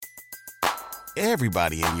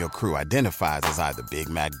Everybody in your crew identifies as either Big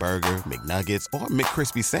Mac Burger, McNuggets, or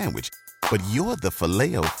McCrispy Sandwich. But you're the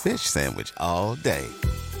Filet-O-Fish Sandwich all day.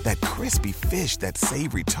 That crispy fish, that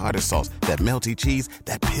savory tartar sauce, that melty cheese,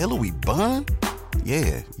 that pillowy bun.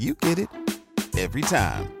 Yeah, you get it. Every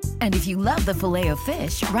time. And if you love the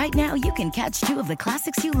Filet-O-Fish, right now you can catch two of the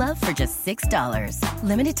classics you love for just $6.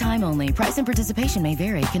 Limited time only. Price and participation may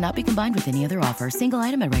vary. Cannot be combined with any other offer. Single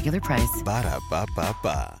item at regular price.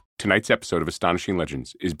 Ba-da-ba-ba-ba. Tonight's episode of Astonishing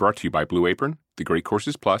Legends is brought to you by Blue Apron, The Great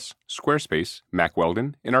Courses Plus, Squarespace, Mack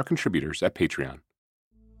Weldon, and our contributors at Patreon.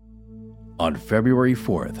 On February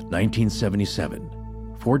 4th,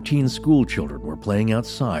 1977, 14 school children were playing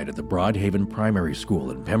outside at the Broadhaven Primary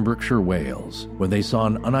School in Pembrokeshire, Wales, when they saw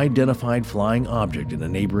an unidentified flying object in a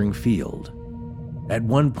neighboring field. At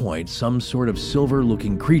one point, some sort of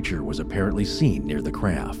silver-looking creature was apparently seen near the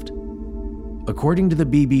craft. According to the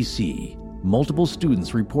BBC, multiple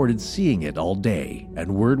students reported seeing it all day,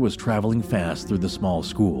 and word was traveling fast through the small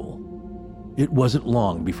school. It wasn't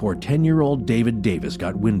long before 10-year-old David Davies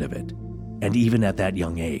got wind of it, and even at that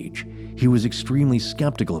young age, he was extremely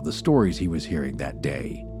skeptical of the stories he was hearing that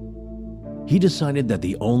day. He decided that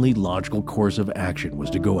the only logical course of action was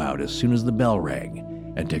to go out as soon as the bell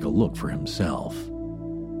rang and take a look for himself.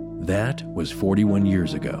 That was 41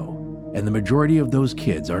 years ago, and the majority of those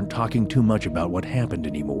kids aren't talking too much about what happened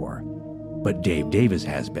anymore. But Dave Davies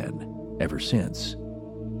has been, ever since.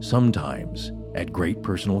 Sometimes at great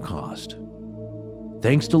personal cost.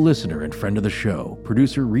 Thanks to listener and friend of the show,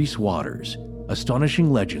 producer Reese Waters,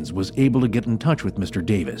 Astonishing Legends was able to get in touch with Mr.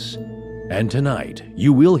 Davies. And tonight,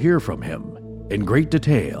 you will hear from him in great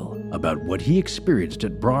detail about what he experienced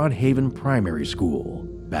at Broadhaven Primary School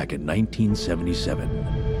back in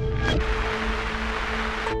 1977.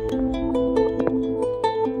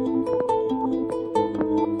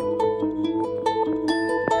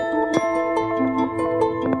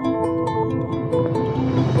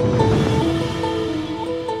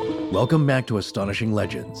 Welcome back to Astonishing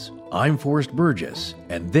Legends. I'm Forrest Burgess,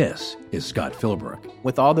 and this is Scott Philbrook.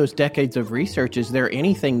 With all those decades of research, is there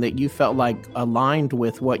anything that you felt like aligned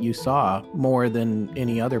with what you saw more than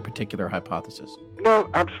any other particular hypothesis? No,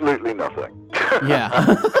 absolutely nothing.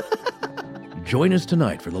 Yeah. Join us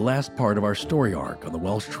tonight for the last part of our story arc on the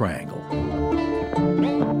Welsh Triangle.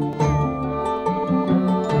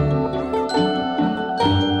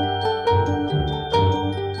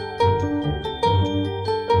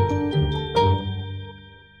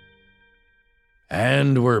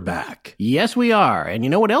 And we're back. Yes, we are. And you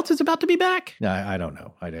know what else is about to be back? I don't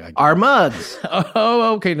know. Our mugs.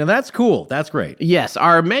 Oh, okay. Now that's cool. That's great. Yes,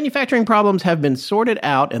 our manufacturing problems have been sorted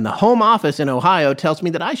out, and the home office in Ohio tells me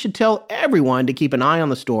that I should tell everyone to keep an eye on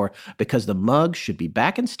the store because the mugs should be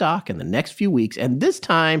back in stock in the next few weeks, and this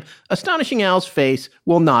time, Astonishing Al's face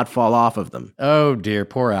will not fall off of them. Oh, dear.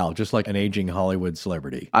 Poor Al. Just like an aging Hollywood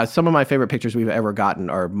celebrity. Some of my favorite pictures we've ever gotten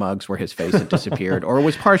are mugs where his face had disappeared or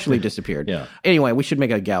was partially disappeared. Yeah. Anyway, we should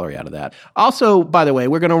make a gallery out of that. Also, by the way,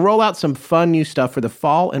 we're going to roll out some fun new stuff for the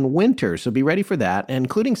fall and winter, so be ready for that,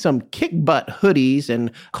 including some kick-butt hoodies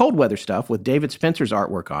and cold weather stuff with David Spencer's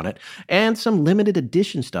artwork on it, and some limited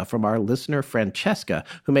edition stuff from our listener Francesca,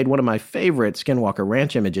 who made one of my favorite Skinwalker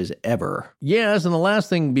Ranch images ever. Yes, and the last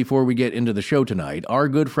thing before we get into the show tonight, our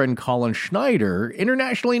good friend Colin Schneider,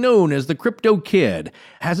 internationally known as the Crypto Kid,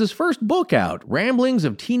 has his first book out, Ramblings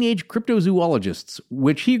of Teenage Cryptozoologists,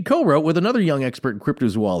 which he co-wrote with another young expert in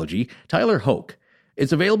cryptozoology, Tyler Hoke.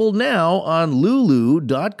 It's available now on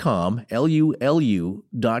lulu.com,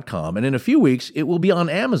 Lulu.com, and in a few weeks, it will be on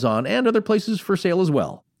Amazon and other places for sale as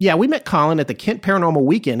well. Yeah, we met Colin at the Kent Paranormal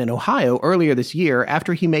Weekend in Ohio earlier this year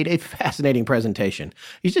after he made a fascinating presentation.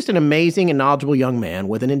 He's just an amazing and knowledgeable young man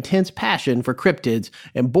with an intense passion for cryptids,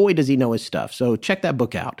 and boy, does he know his stuff. So check that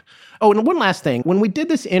book out. Oh, and one last thing. When we did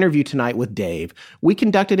this interview tonight with Dave, we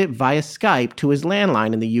conducted it via Skype to his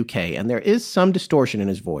landline in the UK, and there is some distortion in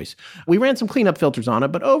his voice. We ran some cleanup filters on it,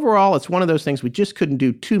 but overall, it's one of those things we just couldn't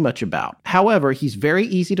do too much about. However, he's very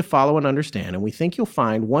easy to follow and understand, and we think you'll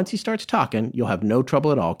find once he starts talking, you'll have no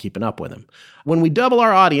trouble at all keeping up with him. When we double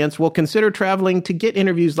our audience, we'll consider traveling to get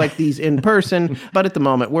interviews like these in person, but at the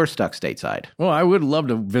moment, we're stuck stateside. Well, I would love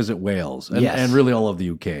to visit Wales and really all of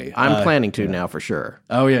the UK. I'm planning to now for sure.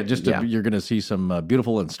 Oh, yeah, you're going to see some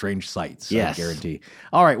beautiful and strange sights, yes. I guarantee.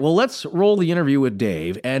 All right, well, let's roll the interview with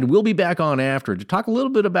Dave, and we'll be back on after to talk a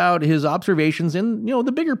little bit about his observations and,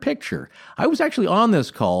 the bigger picture. I was actually on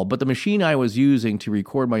this call, but the machine I was using to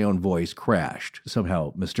record my own voice crashed,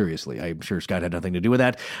 somehow mysteriously. I'm sure Scott had nothing to do with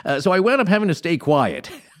that. So I wound up having to stay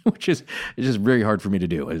quiet, which is just very hard for me to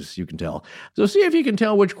do, as you can tell. So see if you can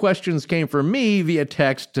tell which questions came from me via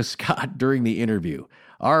text to Scott during the interview.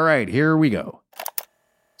 All right, here we go.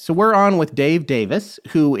 So we're on with Dave Davies,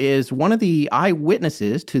 who is one of the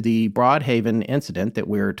eyewitnesses to the Broadhaven incident that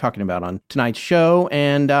we're talking about on tonight's show.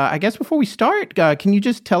 And I guess before we start, can you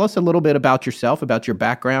just tell us a little bit about yourself, about your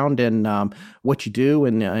background and what you do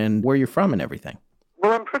and where you're from and everything?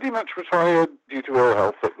 Well, I'm pretty much retired due to ill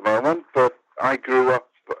health at the moment, but I grew up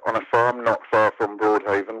on a farm not far from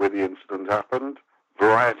Broadhaven where the incident happened.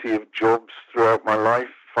 Variety of jobs throughout my life,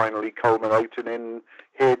 finally culminating in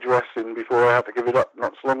hairdressing before I had to give it up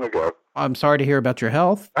not so long ago. I'm sorry to hear about your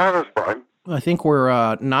health. That's fine. I think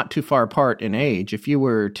we're not too far apart in age. If you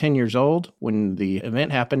were 10 years old when the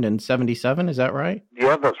event happened in 77, is that right?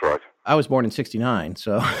 Yeah, that's right. I was born in 69,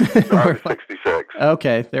 so... I was 66.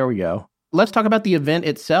 Okay, there we go. Let's talk about the event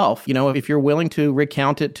itself. You know, if you're willing to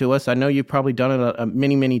recount it to us, I know you've probably done it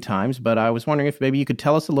many, many times, but I was wondering if maybe you could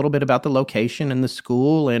tell us a little bit about the location and the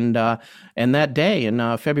school and that day in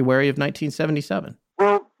February of 1977.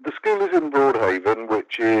 Well, the school is in Broadhaven,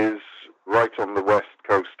 which is right on the west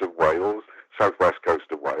coast of Wales, southwest coast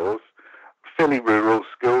of Wales. Fairly rural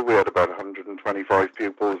school. We had about 125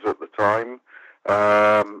 pupils at the time.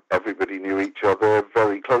 Everybody knew each other.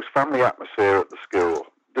 Very close family atmosphere at the school.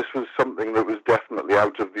 This was something that was definitely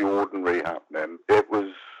out of the ordinary happening. It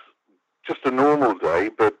was just a normal day,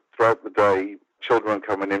 but throughout the day, children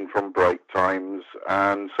coming in from break times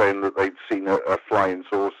and saying that they'd seen a flying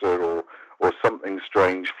saucer or something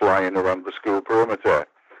strange flying around the school perimeter.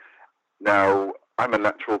 Now, I'm a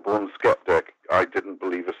natural-born skeptic. I didn't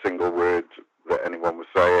believe a single word that anyone was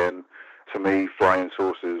saying. To me, flying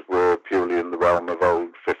saucers were purely in the realm of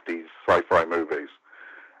old 50s sci-fi movies.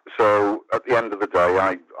 So at the end of the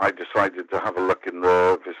day, I decided to have a look in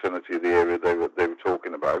the vicinity of the area they were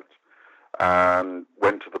talking about and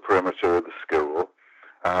went to the perimeter of the school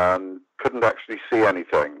and couldn't actually see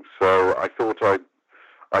anything. So I thought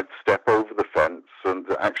I'd step over the fence and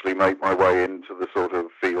actually make my way into the sort of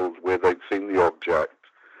field where they'd seen the object.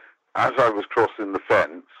 As I was crossing the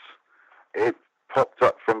fence, it popped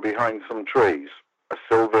up from behind some trees, a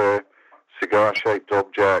silver cigar-shaped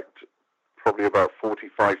object, probably about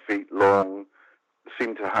 45 feet long,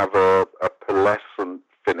 seemed to have a pearlescent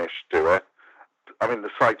finish to it. I mean, the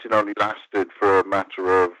sighting only lasted for a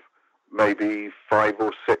matter of maybe 5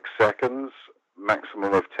 or 6 seconds,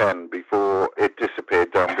 maximum of 10, before it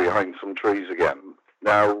disappeared down behind some trees again.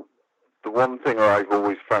 Now, the one thing I've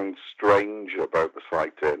always found strange about the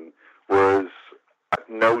sighting was at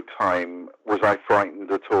no time was I frightened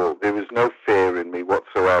at all. There was no fear in me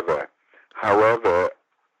whatsoever. However,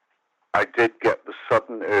 I did get the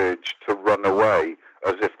sudden urge to run away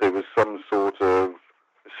as if there was some sort of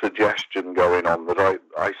suggestion going on that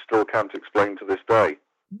I still can't explain to this day.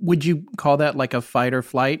 Would you call that like a fight or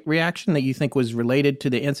flight reaction that you think was related to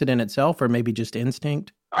the incident itself or maybe just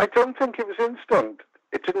instinct? I don't think it was instinct.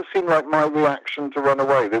 It didn't seem like my reaction to run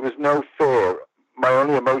away. There was no fear. My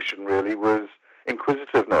only emotion really was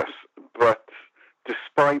inquisitiveness. But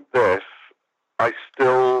despite this, I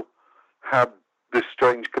still had this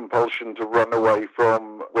strange compulsion to run away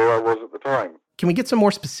from where I was at the time. Can we get some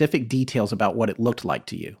more specific details about what it looked like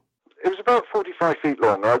to you? It was about 45 feet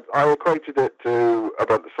long. I equated it to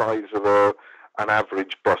about the size of an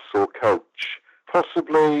average bus or coach.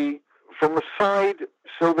 Possibly from the side,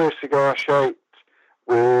 silver cigar-shaped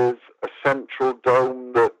with a central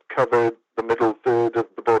dome that covered the middle third of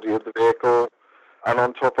the body of the vehicle. And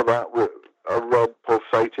on top of that, with a red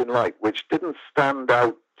pulsating light, which didn't stand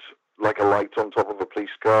out like a light on top of a police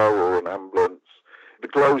car or an ambulance. The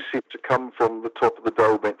glow seemed to come from the top of the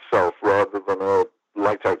dome itself rather than a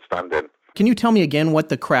light outstanding. Can you tell me again what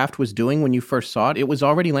the craft was doing when you first saw it? It was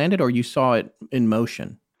already landed or you saw it in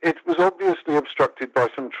motion? It was obviously obstructed by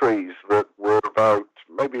some trees that were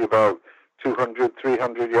maybe about 200,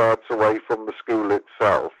 300 yards away from the school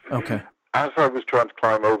itself. Okay. As I was trying to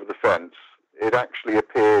climb over the fence, it actually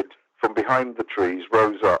appeared from behind the trees,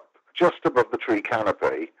 rose up just above the tree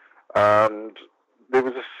canopy, and there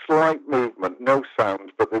was a slight movement, no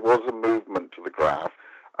sound, but there was a movement to the craft,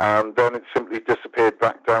 and then it simply disappeared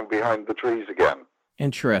back down behind the trees again.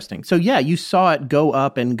 Interesting. So yeah, you saw it go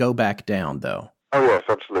up and go back down, though. Oh yes,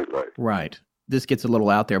 absolutely. Right. This gets a little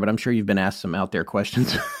out there, but I'm sure you've been asked some out there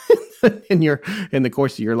questions in the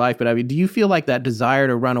course of your life. But I mean, do you feel like that desire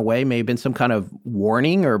to run away may have been some kind of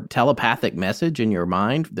warning or telepathic message in your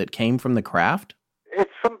mind that came from the craft?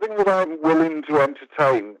 It's something that I'm willing to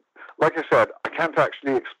entertain. Like I said, I can't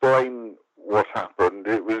actually explain what happened.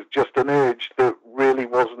 It was just an urge that really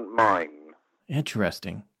wasn't mine.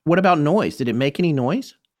 Interesting. What about noise? Did it make any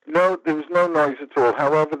noise? No, there was no noise at all.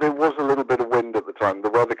 However, there was a little bit of wind at the time. The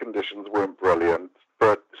weather conditions weren't brilliant,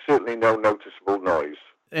 but certainly no noticeable noise.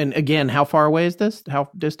 And again, how far away is this? How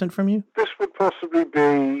distant from you? This would possibly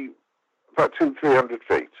be about 200-300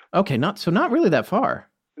 feet. Okay, not really that far.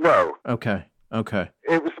 No. Okay.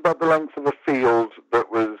 It was about the length of a field that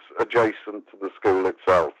was adjacent to the school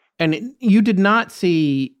itself. And you did not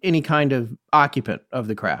see any kind of occupant of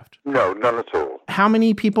the craft? No, none at all. How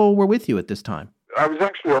many people were with you at this time? I was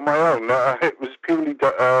actually on my own. It was purely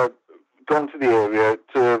gone to the area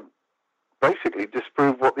to basically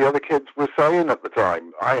disprove what the other kids were saying at the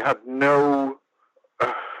time. I had no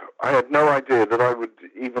idea that I would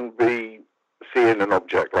even be seeing an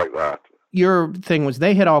object like that. Your thing was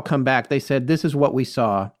they had all come back. They said, this is what we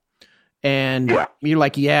saw. And you're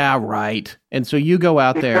like, yeah, right. And so you go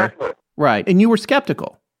out there. Right. And you were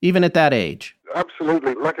skeptical, even at that age.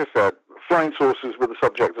 Absolutely. Like I said, flying saucers were the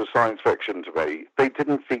subject of science fiction to me. They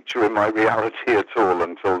didn't feature in my reality at all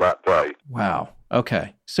until that day. Wow.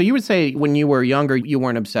 Okay. So you would say when you were younger, you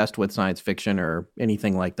weren't obsessed with science fiction or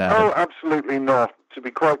anything like that? Oh, absolutely not. To be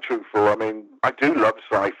quite truthful, I mean, I do love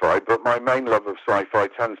sci-fi, but my main love of sci-fi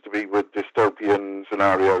tends to be with dystopian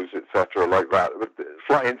scenarios, etc., like that. But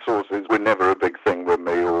flying saucers were never a big thing with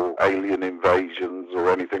me, or alien invasions or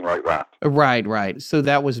anything like that. Right. So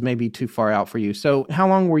that was maybe too far out for you. So how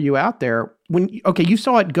long were you out there? You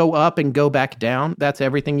saw it go up and go back down? That's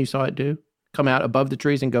everything you saw it do? Come out above the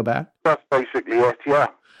trees and go back? That's basically it, yeah.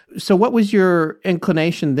 So what was your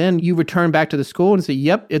inclination then? You returned back to the school and say,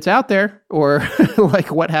 yep, it's out there? Or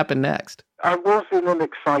like what happened next? I was in an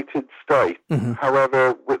excited state. Mm-hmm.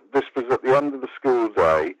 However, this was at the end of the school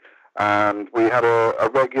day, and we had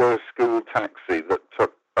a regular school taxi that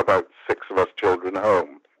took about 6 of us children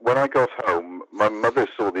home. When I got home, my mother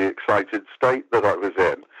saw the excited state that I was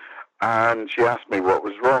in, and she asked me what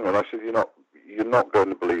was wrong. And I said, you're not going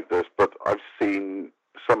to believe this, but I've seen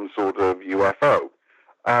some sort of UFO.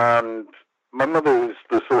 And my mother is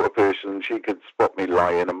the sort of person, she could spot me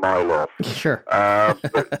lying a mile off. Sure.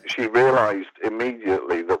 But she realized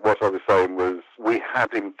immediately that what I was saying was we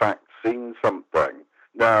had in fact seen something.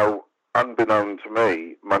 Now, unbeknown to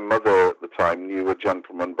me, my mother at the time knew a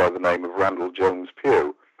gentleman by the name of Randall Jones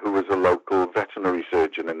Pugh, who was a local veterinary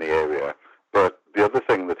surgeon in the area. But the other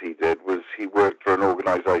thing that he did was he worked for an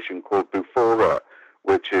organization called Bufora,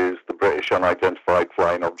 which is the British Unidentified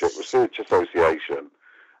Flying Object Research Association.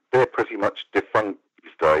 They're pretty much defunct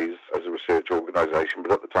these days as a research organisation,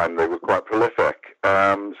 but at the time they were quite prolific.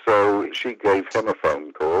 So she gave him a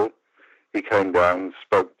phone call. He came down,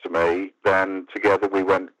 spoke to me. Then together we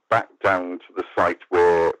went back down to the site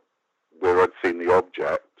where I'd seen the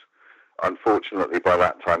object. Unfortunately, by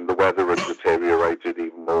that time, the weather had deteriorated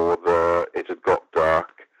even more. It had got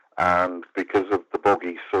dark. And because of the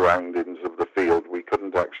boggy surroundings of the field, we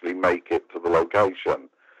couldn't actually make it to the location.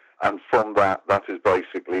 And from that is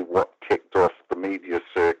basically what kicked off the media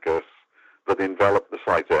circus that enveloped the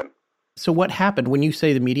site in. So what happened? When you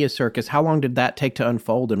say the media circus, how long did that take to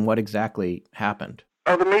unfold and what exactly happened?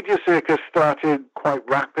 The media circus started quite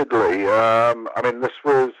rapidly.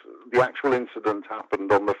 The actual incident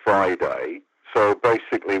happened on the Friday. So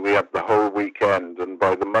basically we had the whole weekend, and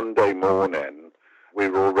by the Monday morning, we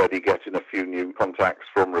were already getting a few new contacts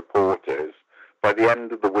from reporters. By the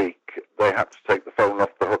end of the week, they had to take the phone off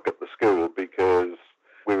the hook at the school because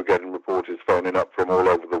we were getting reporters phoning up from all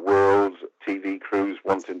over the world, TV crews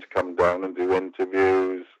wanting to come down and do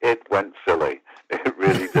interviews. It went silly. It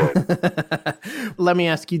really did. Let me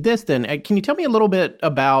ask you this then. Can you tell me a little bit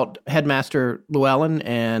about Headmaster Llewellyn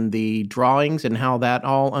and the drawings and how that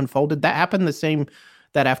all unfolded? That happened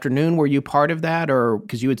that afternoon. Were you part of that? Or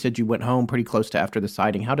because you had said you went home pretty close to after the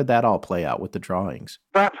sighting. How did that all play out with the drawings?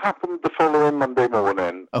 That happened the following Monday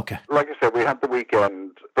morning. Okay. Like I said, we had the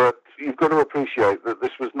weekend, but you've got to appreciate that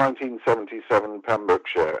this was 1977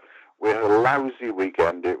 Pembrokeshire. We had a lousy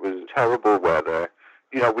weekend. It was terrible weather.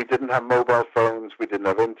 We didn't have mobile phones. We didn't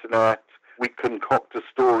have internet. We concoct a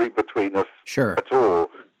story between us at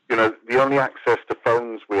all. The only access to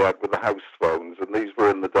phones we had were the house phones, and these were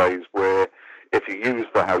in the days where if you used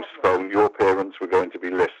the house phone, your parents were going to be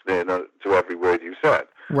listening to every word you said.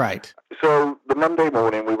 Right. So the Monday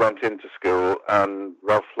morning we went into school, and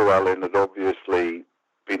Ralph Llewellyn had obviously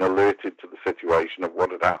been alerted to the situation of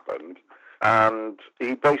what had happened, and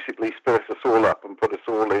he basically split us all up and put us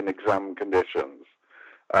all in exam conditions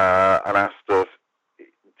and asked us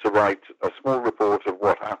to write a small report of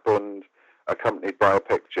what happened, accompanied by a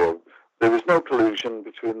picture. There was no collusion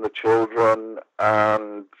between the children,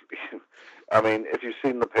 and if you've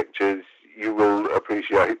seen the pictures, you will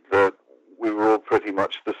appreciate that we were all pretty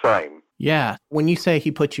much the same. Yeah. When you say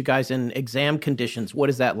he put you guys in exam conditions, what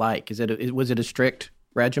is that like? Was it a strict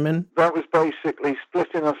regimen? That was basically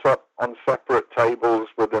splitting us up on separate tables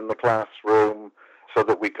within the classroom, so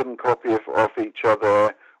that we couldn't copy off each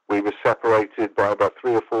other. We were separated by about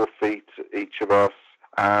 3 or 4 feet, each of us,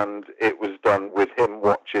 and it was done with him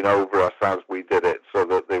watching over us as we did it, so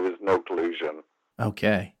that there was no collusion.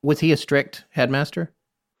 Okay. Was he a strict headmaster?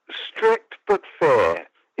 Strict but fair.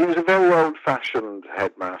 He was a very old-fashioned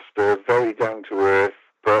headmaster, very down-to-earth,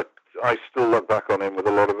 but I still look back on him with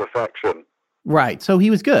a lot of affection. Right. So he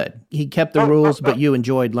was good. He kept the rules, but you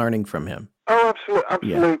enjoyed learning from him. Oh,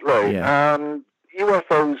 absolutely. Yeah. And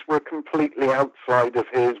UFOs were completely outside of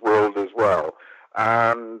his world as well.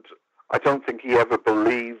 And I don't think he ever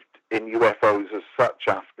believed in UFOs as such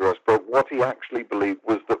after us, but what he actually believed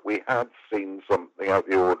was that we had seen something out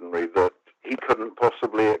of the ordinary that he couldn't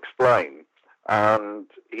possibly explain. And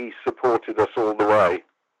he supported us all the way.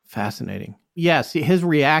 Fascinating. Yes, his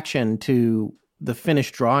reaction to the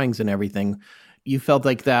finished drawings and everything, you felt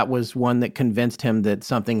like that was one that convinced him that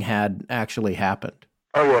something had actually happened.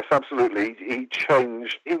 Oh, yes, absolutely. He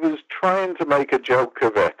changed. He was trying to make a joke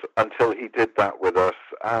of it until he did that with us,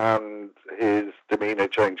 and his demeanor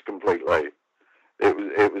changed completely.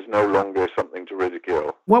 It was no longer something to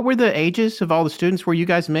ridicule. What were the ages of all the students? Were you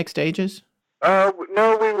guys mixed ages?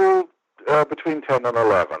 No, we were between 10 and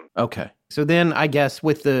 11. Okay. So then I guess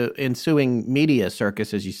with the ensuing media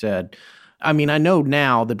circus, as you said, I mean, I know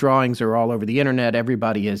now the drawings are all over the internet.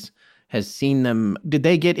 Everybody has seen them. Did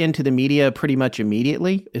they get into the media pretty much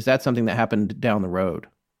immediately? Is that something that happened down the road?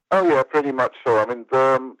 Oh, yeah, pretty much so. I mean,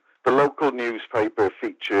 the local newspaper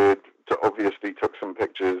obviously took some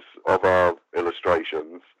pictures of our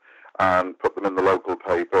illustrations and put them in the local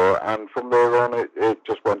paper. And from there on, it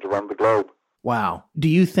just went around the globe. Wow. Do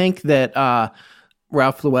you think that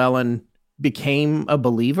Ralph Llewellyn became a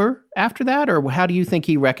believer after that? Or how do you think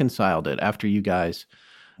he reconciled it after you guys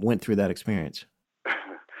went through that experience?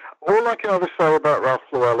 All I can ever say about Ralph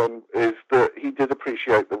Llewellyn is that he did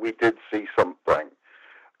appreciate that we did see something.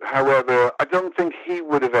 However, I don't think he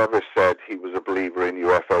would have ever said he was a believer in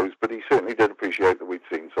UFOs, but he certainly did appreciate that we'd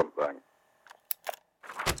seen something.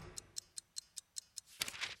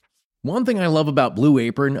 One thing I love about Blue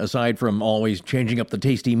Apron, aside from always changing up the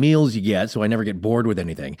tasty meals you get so I never get bored with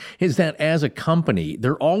anything, is that as a company,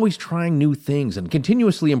 they're always trying new things and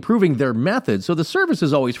continuously improving their methods, so the service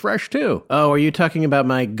is always fresh too. Oh, are you talking about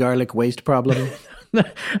my garlic waste problem?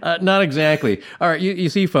 Not exactly. All right, you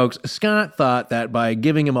see, folks, Scott thought that by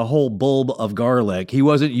giving him a whole bulb of garlic, he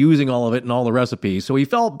wasn't using all of it in all the recipes, so he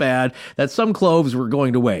felt bad that some cloves were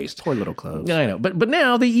going to waste. Poor little cloves. I know, but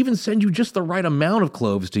now they even send you just the right amount of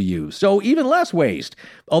cloves to use, so even less waste.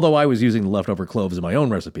 Although I was using the leftover cloves in my own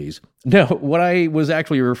recipes. No, what I was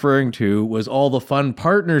actually referring to was all the fun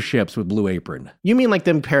partnerships with Blue Apron. You mean like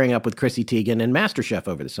them pairing up with Chrissy Teigen and MasterChef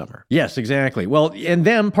over the summer? Yes, exactly. Well, and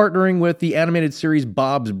them partnering with the animated series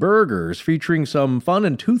Bob's Burgers, featuring some fun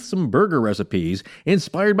and toothsome burger recipes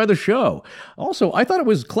inspired by the show. Also, I thought it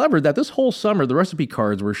was clever that this whole summer the recipe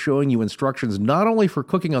cards were showing you instructions not only for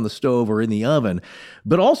cooking on the stove or in the oven,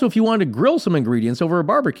 but also if you wanted to grill some ingredients over a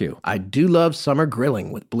barbecue. I do love summer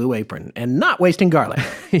grilling with Blue Apron and not wasting garlic.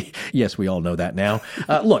 Yes, we all know that now.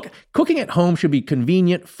 Look, cooking at home should be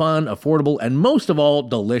convenient, fun, affordable, and most of all,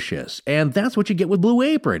 delicious. And that's what you get with Blue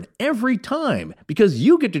Apron every time, because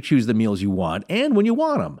you get to choose the meals you want and when you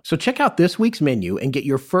want them. So check out this week's menu and get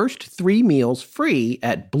your first 3 meals free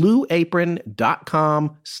at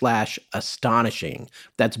blueapron.com/astonishing.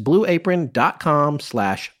 That's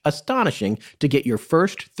blueapron.com/astonishing to get your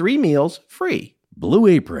first 3 meals free. Blue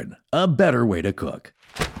Apron, a better way to cook.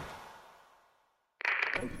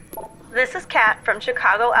 This is Kat from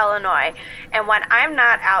Chicago, Illinois, and when I'm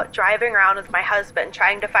not out driving around with my husband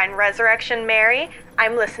trying to find Resurrection Mary,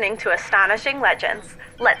 I'm listening to Astonishing Legends.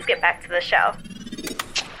 Let's get back to the show.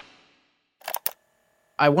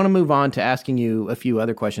 I want to move on to asking you a few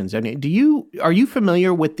other questions. I mean, are you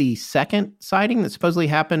familiar with the second sighting that supposedly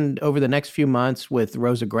happened over the next few months with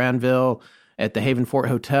Rosa Granville at the Haven Fort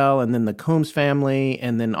Hotel, and then the Coombs family,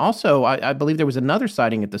 and then also I believe there was another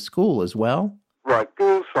sighting at the school as well? Right,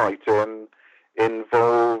 girl sighting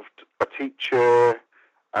involved a teacher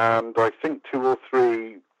and I think 2 or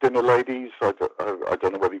 3 dinner ladies. I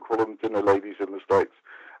don't know whether you call them dinner ladies in the States.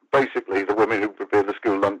 Basically, the women who prepare the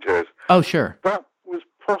school lunches. Oh, sure. That was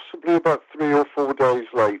possibly about 3 or 4 days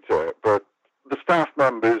later, but the staff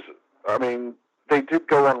members, I mean, they did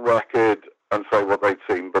go on record and say what they'd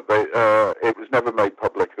seen, but it was never made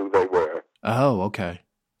public who they were. Oh, okay.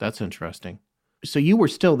 That's interesting. So you were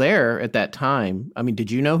still there at that time. I mean, did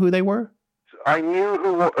you know who they were? I knew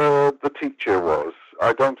who the teacher was.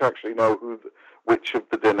 I don't actually know which of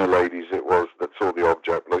the dinner ladies it was that saw the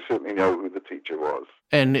object, but I certainly know who the teacher was.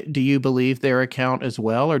 And do you believe their account as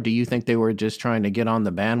well, or do you think they were just trying to get on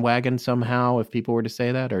the bandwagon somehow, if people were to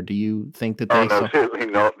say that, or do you think that they no, certainly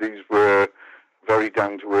not. These were very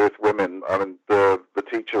down-to-earth women. I mean, the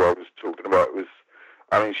teacher I was talking about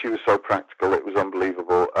she was so practical, it was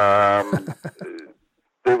unbelievable.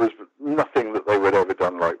 There was nothing that they would ever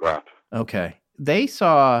done like that. Okay. They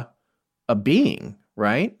saw a being,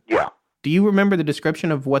 right? Yeah. Do you remember the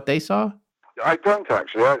description of what they saw? I don't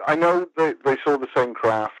actually. I know they saw the same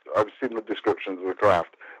craft. I've seen the descriptions of the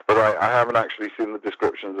craft, but I haven't actually seen the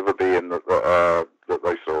descriptions of a being that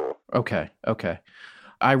they saw. Okay.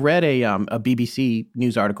 I read a BBC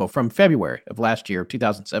news article from February of last year,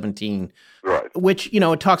 2017, right? Which,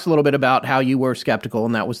 it talks a little bit about how you were skeptical,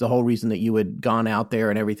 and that was the whole reason that you had gone out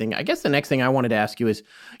there and everything. I guess the next thing I wanted to ask you is,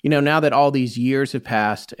 now that all these years have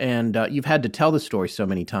passed and you've had to tell the story so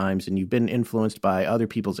many times and you've been influenced by other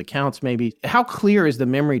people's accounts maybe, how clear is the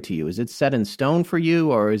memory to you? Is it set in stone for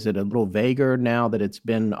you, or is it a little vaguer now that it's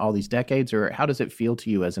been all these decades, or how does it feel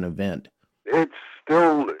to you as an event? It's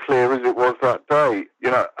still clear as it was that day.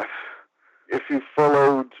 If you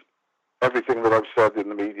followed everything that I've said in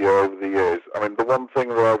the media over the years, the one thing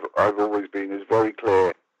that I've always been is very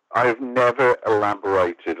clear. I've never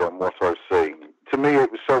elaborated on what I've seen. To me,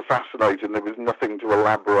 it was so fascinating. There was nothing to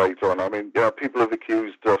elaborate on. People have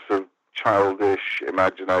accused us of childish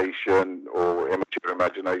imagination or immature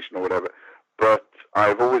imagination or whatever, but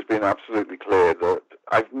I've always been absolutely clear that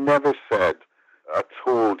I've never said at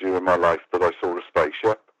all during my life that I saw a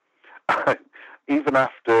spaceship. Even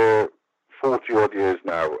after 40-odd years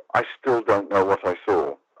now, I still don't know what I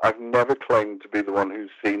saw. I've never claimed to be the one who's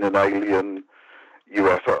seen an alien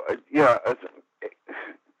UFO.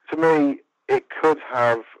 To me, it could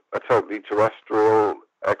have a totally terrestrial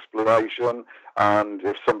explanation, and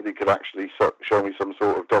if somebody could actually show me some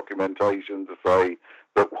sort of documentation to say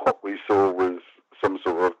that what we saw was some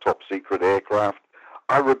sort of top-secret aircraft,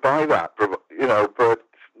 I would buy that, but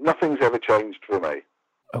nothing's ever changed for me.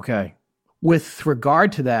 Okay. With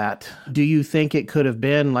regard to that, do you think it could have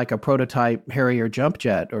been like a prototype Harrier jump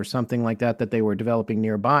jet or something like that they were developing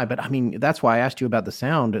nearby? But that's why I asked you about the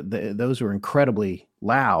sound. Those were incredibly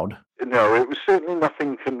loud. No, it was certainly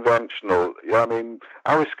nothing conventional.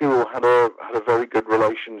 Our school had a very good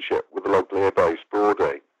relationship with the local air base,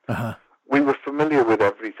 Broady. Uh-huh. We were familiar with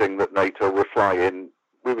everything that NATO were flying.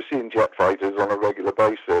 We were seeing jet fighters on a regular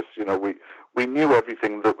basis. We knew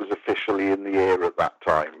everything that was officially in the air at that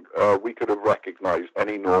time. We could have recognized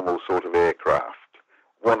any normal sort of aircraft.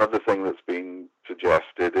 One other thing that's been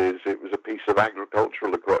suggested is it was a piece of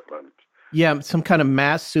agricultural equipment. Yeah, some kind of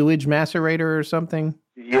mass sewage macerator or something?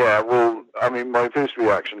 Yeah, well, my first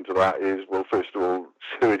reaction to that is, well, first of all,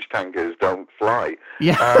 sewage tankers don't fly.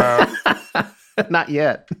 Yeah. Not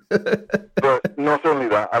yet. But not only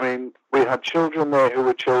that, we had children there who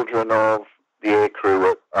were children of the air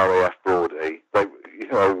crew at RAF Broady.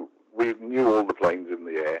 We knew all the planes in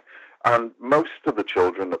the air. And most of the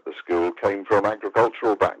children at the school came from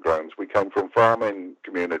agricultural backgrounds. We came from farming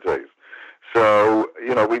communities. So,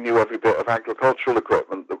 we knew every bit of agricultural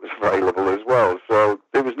equipment that was available as well. So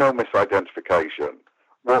there was no misidentification.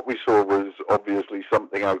 What we saw was obviously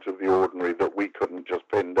something out of the ordinary that we couldn't just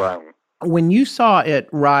pin down. When you saw it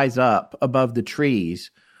rise up above the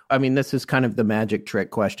trees, this is kind of the magic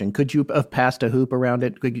trick question. Could you have passed a hoop around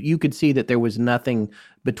it? You could see that there was nothing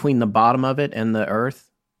between the bottom of it and the earth.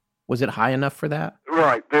 Was it high enough for that?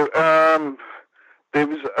 Right. There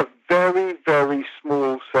was a very, very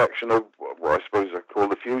small section of what I suppose I call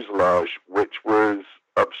the fuselage, which was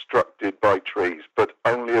obstructed by trees, but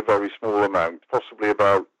only a very small amount. Possibly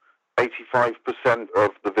about 85%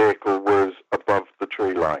 of the vehicle was above the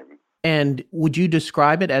tree line. And would you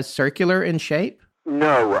describe it as circular in shape?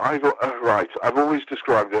 No, I've always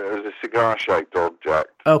described it as a cigar-shaped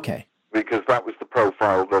object. Okay. Because that was the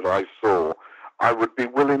profile that I saw. I would be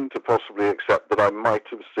willing to possibly accept that I might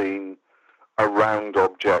have seen a round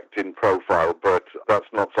object in profile, but that's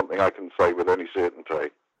not something I can say with any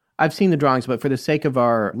certainty. I've seen the drawings, but for the sake of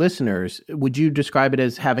our listeners, would you describe it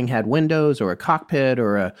as having had windows or a cockpit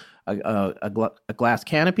or a glass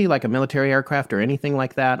canopy like a military aircraft or anything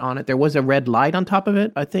like that on it? There was a red light on top of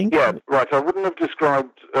it, I think? Yeah, right. I wouldn't have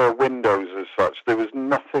described windows as such. There was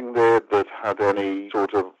nothing there that had any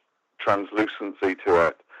sort of translucency to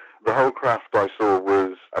it. The whole craft I saw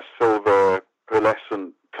was a silver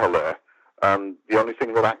pearlescent colour, and the only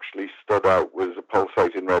thing that actually stood out was a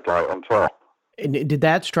pulsating red light on top. And did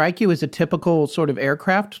that strike you as a typical sort of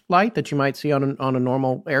aircraft light that you might see on a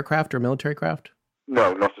normal aircraft or military craft?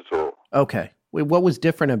 No, not at all. Okay. What was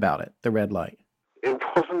different about it, the red light? It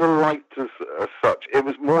wasn't a light as such. It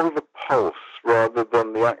was more of a pulse rather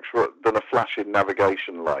than a flashing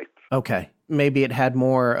navigation light. Okay. Maybe it had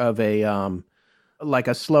more of a, like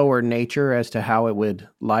a slower nature as to how it would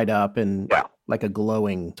light up and like a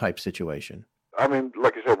glowing type situation. I mean,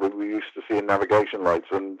 like I said, we used to see navigation lights,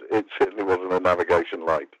 and it certainly wasn't a navigation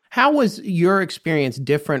light. How was your experience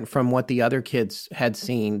different from what the other kids had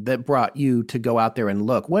seen that brought you to go out there and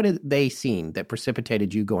look? What had they seen that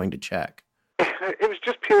precipitated you going to check? It was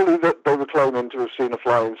just purely that they were claiming to have seen a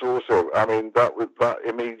flying saucer. I mean, that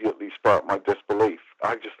immediately sparked my disbelief.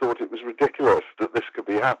 I just thought it was ridiculous that this could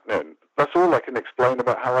be happening. That's all I can explain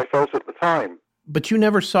about how I felt at the time. But you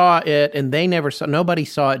never saw it, and nobody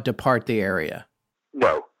saw it depart the area.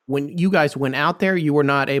 No. When you guys went out there, you were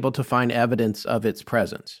not able to find evidence of its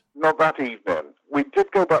presence. Not that evening. We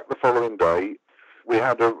did go back the following day. We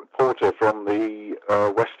had a reporter from the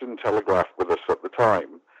Western Telegraph with us at the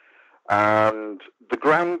time, and the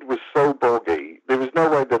ground was so boggy, there was no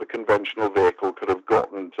way that a conventional vehicle could have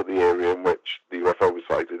gotten to the area in which the UFO was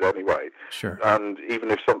sighted anyway. Sure. And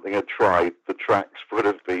even if something had tried, the tracks would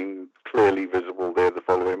have been clearly visible there the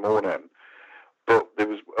following morning. But there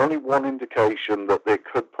was only one indication that there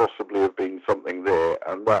could possibly have been something there,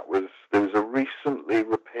 and that was there was a recently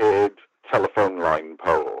repaired telephone line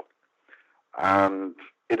pole, and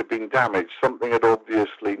it had been damaged. Something had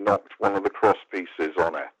obviously knocked one of the cross pieces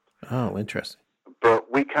on it. Oh, interesting.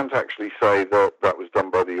 But we can't actually say that that was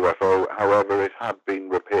done by the UFO. However, it had been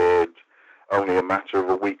repaired only a matter of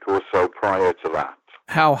a week or so prior to that.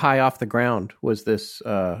 How high off the ground was this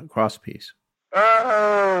cross piece?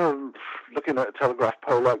 Looking at a telegraph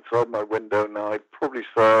pole outside my window now, I'd probably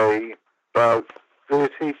say about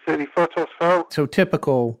 30 foot or so. So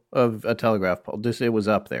typical of a telegraph pole. It was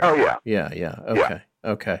up there. Oh, yeah. Yeah.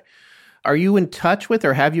 Okay. Are you in touch with,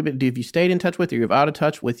 or have you stayed in touch with, or you're out of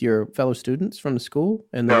touch with your fellow students from the school?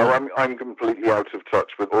 No, I'm completely out of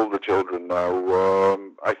touch with all the children now.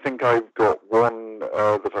 I think I've got one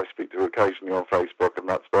that I speak to occasionally on Facebook, and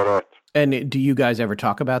that's about it. And do you guys ever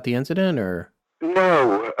talk about the incident, or?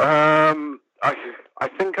 No. I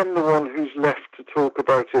think I'm the one who's left to talk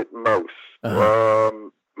about it most. Uh-huh.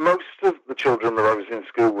 Most of the children that I was in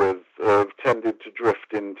school with have tended to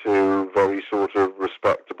drift into very sort of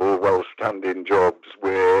respectable, well-standing jobs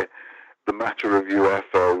where the matter of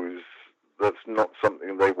UFOs, that's not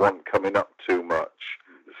something they want coming up too much.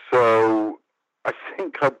 So I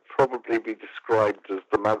think I'd probably be described as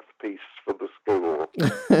the mouthpiece for the school.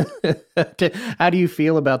 How do you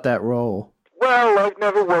feel about that role? Well, I've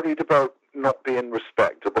never worried about not being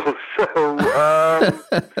respectable, so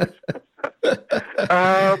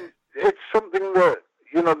it's something that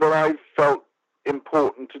that I've felt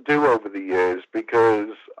important to do over the years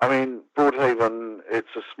because, I mean, Broadhaven,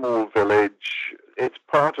 it's a small village. It's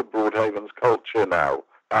part of Broadhaven's culture now,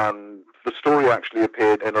 and the story actually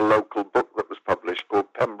appeared in a local book that was published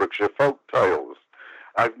called Pembrokeshire Folk Tales.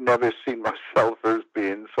 I've never seen myself as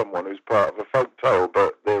being someone who's part of a folk tale,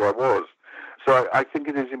 but there I was. So I think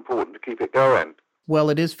it is important to keep it going.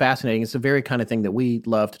 Well, it is fascinating. It's the very kind of thing that we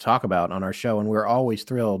love to talk about on our show, and we're always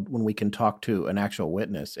thrilled when we can talk to an actual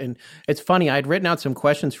witness. And it's funny, I had written out some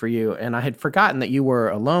questions for you, and I had forgotten that you were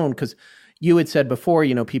alone because you had said before,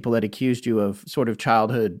 people had accused you of sort of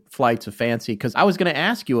childhood flights of fancy, because I was going to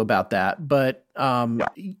ask you about that, but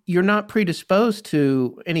you're not predisposed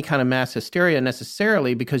to any kind of mass hysteria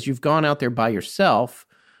necessarily because you've gone out there by yourself.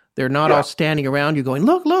 They're not all standing around you going,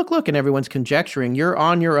 look, look, look, and everyone's conjecturing. You're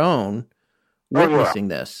on your own witnessing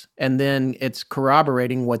this. And then it's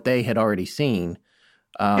corroborating what they had already seen.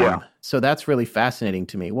 So that's really fascinating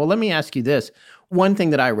to me. Well, let me ask you this. One thing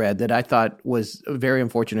that I read that I thought was very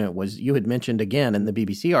unfortunate was you had mentioned again in the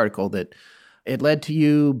BBC article that it led to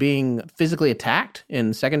you being physically attacked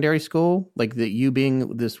in secondary school, like that you being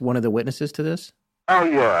one of the witnesses to this? Oh,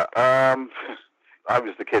 yeah. I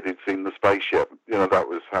was the kid who'd seen the spaceship. That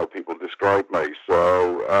was how people described me.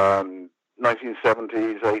 So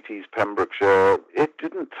 1970s, 80s Pembrokeshire, it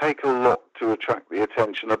didn't take a lot to attract the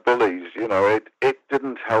attention of bullies. It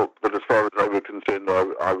didn't help that as far as they were concerned,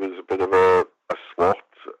 I was a bit of a swat,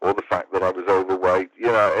 or the fact that I was overweight.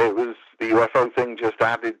 It was the UFO thing just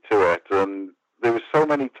added to it. And there were so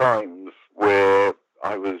many times where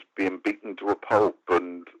I was being beaten to a pulp,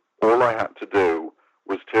 and all I had to do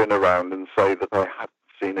was turn around and say that I hadn't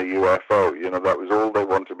seen a UFO. That was all they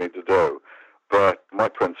wanted me to do. But my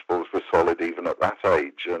principles were solid even at that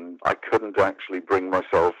age, and I couldn't actually bring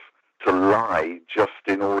myself to lie just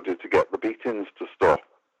in order to get the beatings to stop.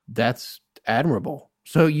 That's admirable.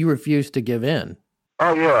 So you refused to give in?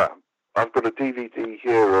 Oh, yeah. I've got a DVD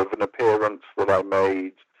here of an appearance that I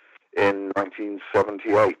made in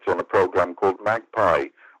 1978 on a program called Magpie,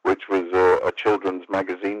 which was a children's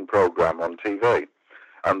magazine program on TV.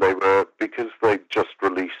 And they were, because they'd just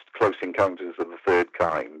released Close Encounters of the Third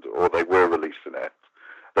Kind, or they were releasing it,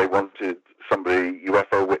 they wanted somebody,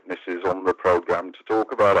 UFO witnesses, on the program to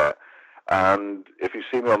talk about it. And if you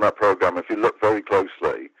see me on that program, if you look very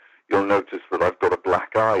closely, you'll notice that I've got a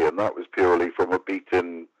black eye, and that was purely from a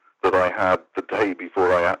beating that I had the day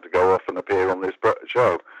before I had to go off and appear on this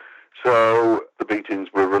show. So the beatings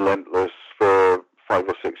were relentless for 5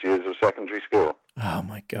 or 6 years of secondary school. Oh,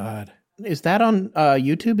 my God. Is that on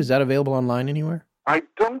YouTube? Is that available online anywhere? I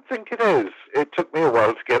don't think it is. It took me a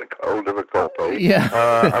while to get a hold of a copy. Yeah.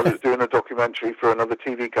 I was doing a documentary for another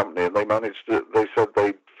TV company, and they said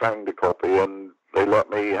they found a copy, and they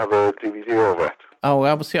let me have a DVD of it. Oh,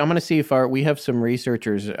 I'm going to see if we have some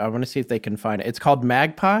researchers. I want to see if they can find it. It's called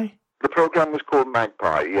Magpie? The program was called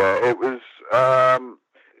Magpie, yeah. It was,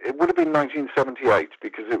 it would have been 1978,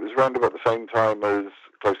 because it was around about the same time as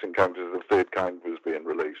Close Encounters of the Third Kind was being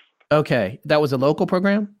released. Okay. That was a local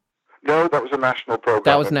program? No, that was a national program.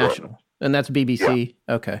 That was national. And that's BBC?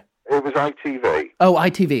 Yeah. Okay. It was ITV. Oh,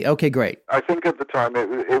 ITV. Okay, great. I think at the time it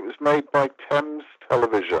was made by Thames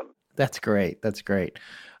Television. That's great. That's great.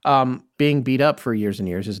 Being beat up for years and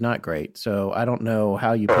years is not great. So I don't know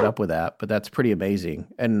how you put up with that, but that's pretty amazing.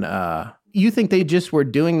 And you think they just were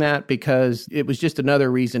doing that because it was just another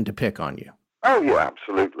reason to pick on you? Oh, yeah,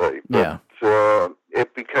 absolutely. Yeah. But,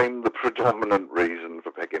 it became the predominant reason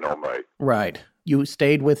for picking on me. Right. You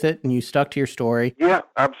stayed with it and you stuck to your story. Yeah,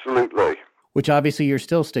 absolutely. Which obviously you're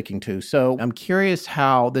still sticking to. So I'm curious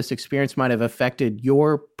how this experience might have affected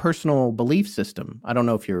your personal belief system. I don't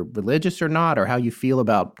know if you're religious or not, or how you feel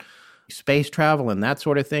about space travel and that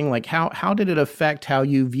sort of thing. Like, how did it affect how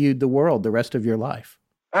you viewed the world the rest of your life?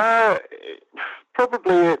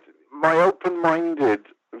 Probably my open-minded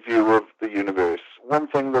view of the universe. One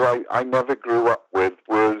thing that I never grew up with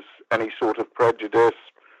was any sort of prejudice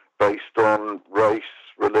based on race,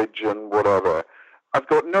 religion, whatever. I've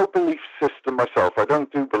got no belief system myself. I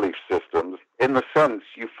don't do belief systems. In the sense,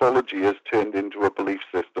 ufology has turned into a belief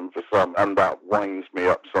system for some, and that winds me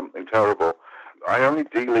up something terrible. I only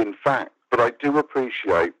deal in fact, but I do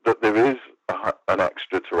appreciate that there is an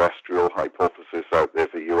extraterrestrial hypothesis out there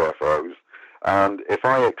for UFOs. And if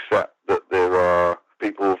I accept that there are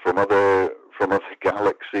people from other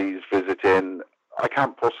galaxies visiting, I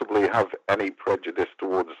can't possibly have any prejudice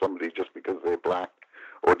towards somebody just because they're black,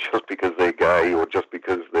 or just because they're gay, or just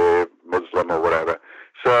because they're Muslim or whatever.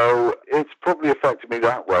 So it's probably affected me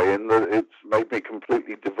that way, in that it's made me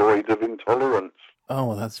completely devoid of intolerance. Oh,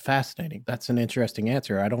 well, that's fascinating. That's an interesting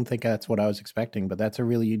answer. I don't think that's what I was expecting, but that's a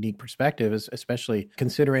really unique perspective, especially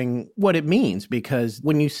considering what it means. Because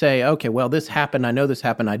when you say, okay, well, this happened, I know this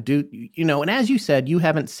happened, I do, and as you said, you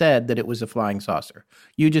haven't said that it was a flying saucer.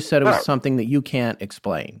 You just said it was something that you can't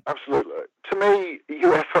explain. Absolutely. To me,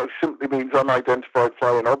 UFO simply means unidentified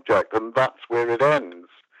flying object, and that's where it ends.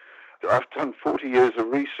 I've done 40 years of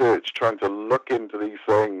research trying to look into these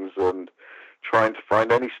things and trying to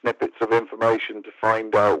find any snippets of information to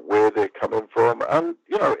find out where they're coming from. And,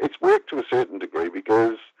 it's worked to a certain degree,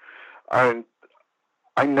 because I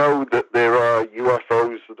know that there are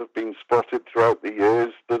UFOs that have been spotted throughout the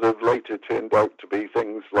years that have later turned out to be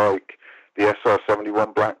things like the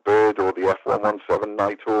SR-71 Blackbird or the F-117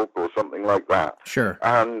 Nighthawk or something like that. Sure.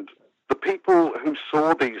 And the people who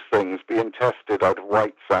saw these things being tested out of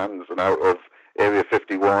White Sands and out of Area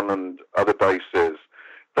 51 and other bases,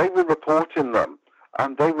 they were reporting them,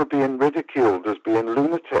 and they were being ridiculed as being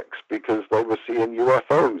lunatics because they were seeing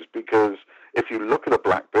UFOs. Because if you look at a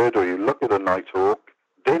Blackbird or you look at a Nighthawk,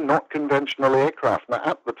 they're not conventional aircraft. Now,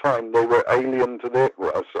 at the time, they were alien to their...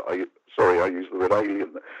 Sorry, I use the word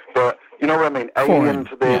alien. But you know what I mean? Alien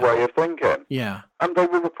to their way of thinking. Yeah. And they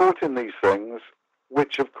were reporting these things,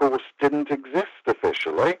 which, of course, didn't exist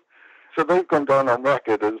officially. So they've gone down on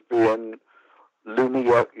record as being loony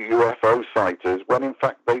UFO sighters, when in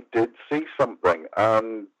fact they did see something.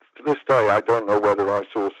 And to this day, I don't know whether I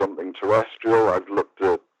saw something terrestrial. I've looked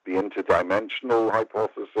at the interdimensional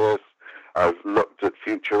hypothesis. I've looked at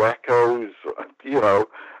future echoes.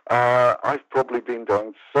 I've probably been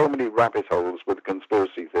down so many rabbit holes with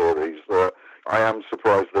conspiracy theories that I am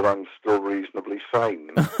surprised that I'm still reasonably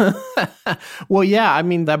sane. Well, yeah, I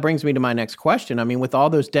mean, that brings me to my next question. I mean, with all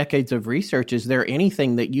those decades of research, is there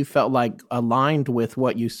anything that you felt like aligned with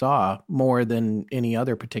what you saw more than any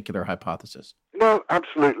other particular hypothesis? No,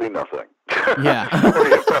 absolutely nothing. Yeah.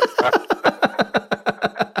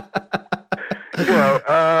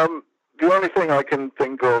 The only thing I can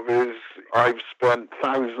think of is I've spent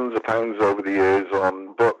thousands of pounds over the years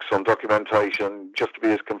on books, on documentation, just to be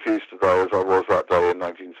as confused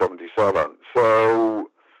So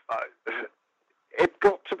it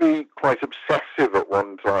got to be quite obsessive at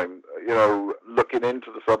one time, looking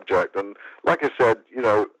into the subject. And like I said,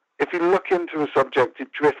 if you look into a subject,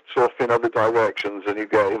 it drifts off in other directions and you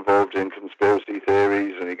get involved in conspiracy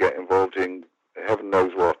theories and you get involved in heaven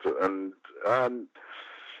knows what. And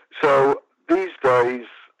so these days,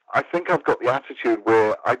 I think I've got the attitude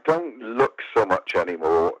where I don't look so much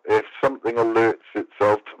anymore. If something alerts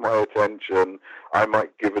itself to my attention, I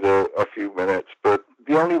might give it a few minutes. But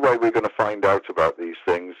the only way we're going to find out about these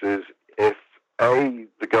things is if, A,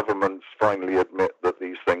 the governments finally admit that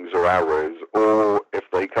these things are ours, or if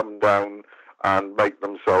they come down and make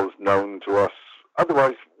themselves known to us.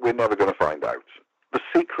 Otherwise, we're never going to find out. The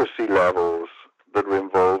secrecy levels that are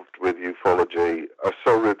involved with ufology are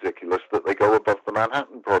so ridiculous that they go above the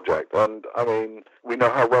Manhattan Project. And, we know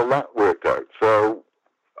how well that worked out, so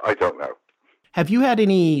I don't know. Have you had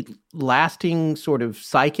any lasting sort of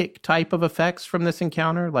psychic type of effects from this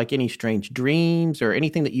encounter? Like any strange dreams or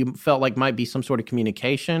anything that you felt like might be some sort of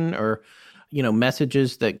communication or,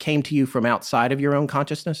 messages that came to you from outside of your own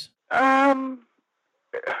consciousness? Hard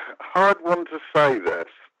one to say this.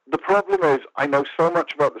 The problem is I know so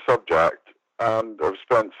much about the subject and I've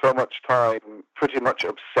spent so much time pretty much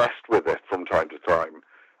obsessed with it from time to time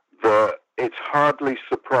that it's hardly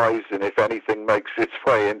surprising if anything makes its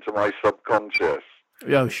way into my subconscious.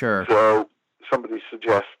 Oh, sure. So somebody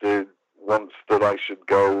suggested once that I should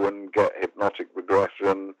go and get hypnotic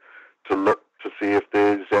regression to look to see if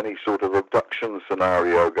there's any sort of abduction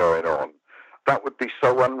scenario going on. That would be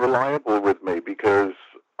so unreliable with me because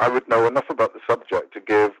I would know enough about the subject to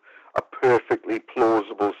give a perfectly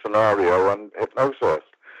plausible scenario and hypnosis.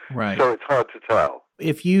 Right. So it's hard to tell.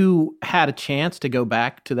 If you had a chance to go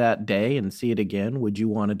back to that day and see it again, would you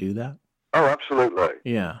want to do that? Oh, absolutely.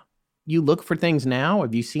 Yeah. You look for things now?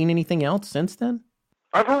 Have you seen anything else since then?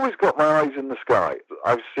 I've always got my eyes in the sky.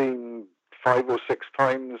 I've seen 5 or 6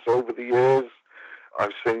 times over the years.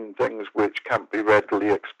 I've seen things which can't be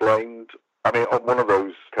readily explained. On one of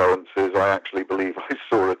those occurrences, I actually believe I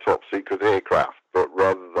saw a top-secret aircraft, but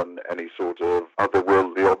rather than any sort of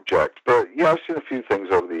otherworldly object. But yeah, I've seen a few things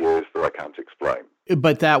over the years that I can't explain.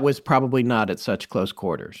 But that was probably not at such close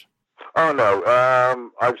quarters. Oh, no.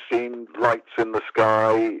 I've seen lights in the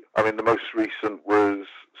sky. The most recent was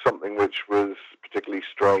something which was particularly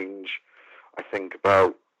strange, I think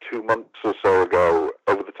about 2 months or so ago,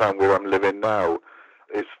 over the town where I'm living now.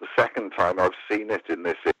 It's the second time I've seen it in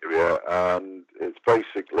this area, and it's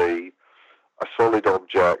basically a solid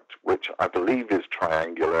object, which I believe is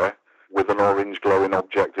triangular, with an orange glowing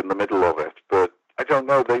object in the middle of it. But I don't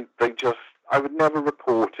know, I would never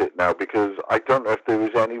report it now because I don't know if there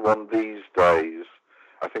is anyone these days.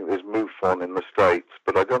 I think there's MUFON in the States,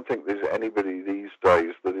 but I don't think there's anybody these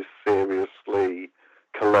days that is seriously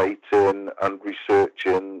collating and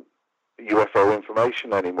researching UFO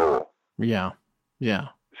information anymore. Yeah.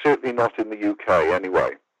 Certainly not in the UK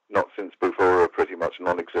anyway. Not since Bufora are pretty much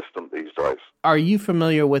non-existent these days. Are you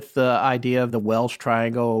familiar with the idea of the Welsh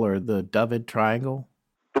Triangle or the Davies Triangle?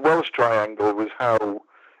 The Welsh Triangle was how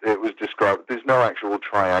it was described. There's no actual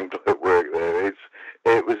triangle at work there.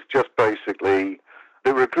 It was just basically,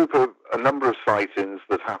 there were a number of sightings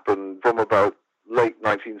that happened from about late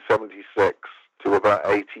 1976 to about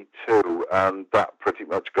 82, and that pretty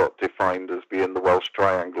much got defined as being the Welsh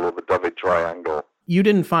Triangle or the Davies Triangle. You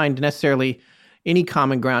didn't find necessarily any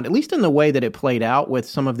common ground, at least in the way that it played out with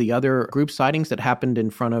some of the other group sightings that happened in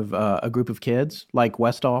front of a group of kids, like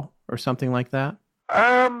Westall or something like that?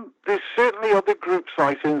 There's certainly other group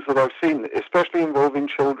sightings that I've seen, especially involving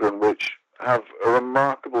children, which have a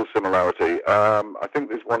remarkable similarity. I think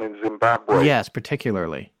there's one in Zimbabwe. Yes,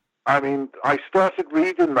 particularly. I started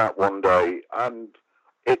reading that one day, and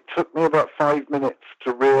it took me about 5 minutes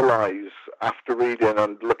to realize, after reading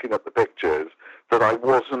and looking at the pictures, that I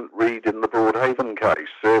wasn't reading the Broadhaven case.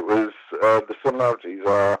 It was, the similarities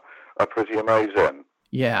are pretty amazing.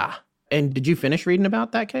 Yeah. And did you finish reading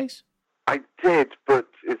about that case? I did, but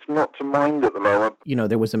it's not to mind at the moment.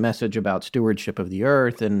 There was a message about stewardship of the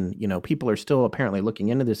earth, and, people are still apparently looking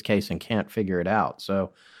into this case and can't figure it out.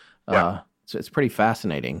 So, So it's pretty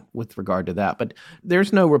fascinating with regard to that. But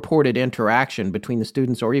there's no reported interaction between the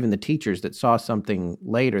students or even the teachers that saw something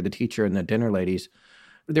later, the teacher and the dinner ladies.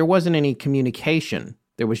 There wasn't any communication.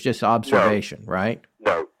 There was just observation, right?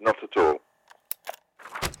 No, not at all.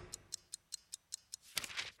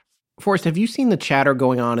 Forrest, have you seen the chatter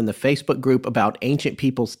going on in the Facebook group about ancient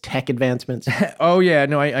people's tech advancements? Oh, yeah.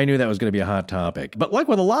 No, I knew that was going to be a hot topic. But like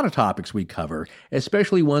with a lot of topics we cover,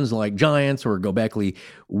 especially ones like giants or Gobekli,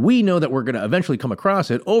 we know that we're going to eventually come across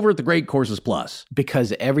it over at the Great Courses Plus.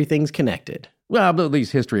 Because everything's connected. Well, at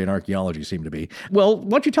least history and archaeology seem to be. Well, why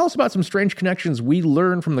don't you tell us about some strange connections we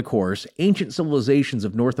learned from the course, Ancient Civilizations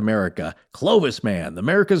of North America, Clovis Man,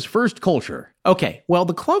 America's First Culture. Okay, well,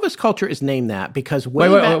 the Clovis culture is named that because Wait,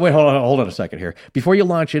 hold on a second here. Before you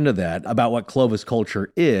launch into that, about what Clovis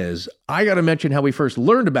culture is, I got to mention how we first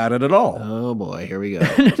learned about it at all. Oh boy, here we go.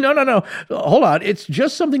 No. Hold on. It's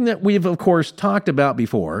just something that we've, of course, talked about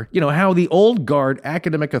before. You know, how the old guard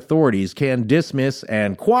academic authorities can dismiss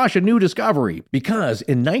and quash a new discovery. Because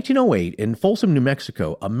in 1908, in Folsom, New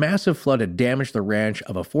Mexico, a massive flood had damaged the ranch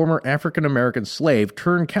of a former African-American slave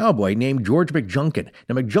turned cowboy named George McJunkin.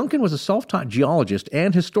 Now, McJunkin was a self-taught geologist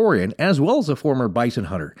and historian, as well as a former bison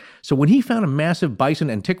hunter. So when he found a massive bison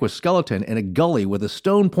antiquus skeleton in a gully with a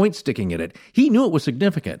stone point sticking in it, he knew it was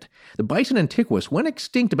significant. The bison antiquus went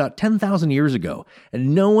extinct about 10,000 years ago,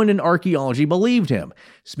 and no one in archaeology believed him.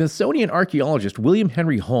 Smithsonian archaeologist William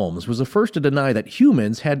Henry Holmes was the first to deny that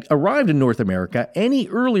humans had arrived in North America any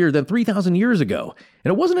earlier than 3,000 years ago.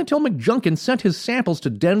 And it wasn't until McJunkin sent his samples to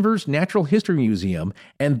Denver's Natural History Museum,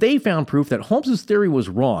 and they found proof that Holmes's theory was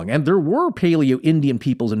wrong, and there were Paleo-Indian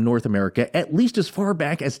peoples in North America at least as far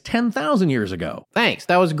back as 10,000 years ago. Thanks,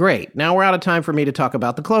 that was great. Now we're out of time for me to talk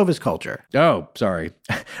about the Clovis culture. Oh, sorry.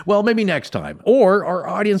 Well, maybe next time. Or our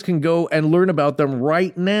audience can go and learn about them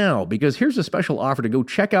right now, because here's a special offer to go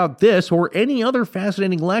check out this or any other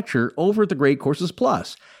fascinating lecture over at the Great Courses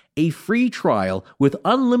Plus. A free trial with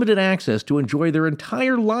unlimited access to enjoy their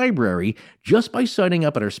entire library just by signing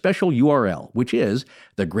up at our special URL, which is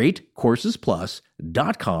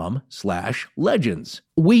thegreatcoursesplus.com/legends.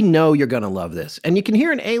 We know you're going to love this, and you can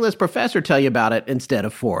hear an A-list professor tell you about it instead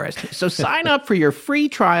of Forrest. So sign up for your free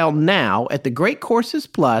trial now at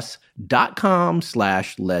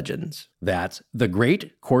thegreatcoursesplus.com/legends. That's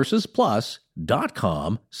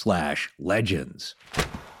thegreatcoursesplus.com/legends.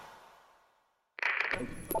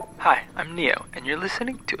 Hi, I'm Neo, and you're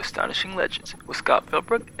listening to Astonishing Legends with Scott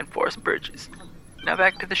Philbrook and Forrest Burgess. Now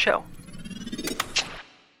back to the show.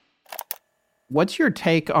 What's your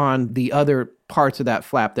take on the other parts of that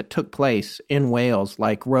flap that took place in Wales,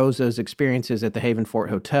 like Rosa's experiences at the Haven Fort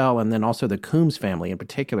Hotel, and then also the Coombs family in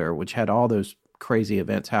particular, which had all those crazy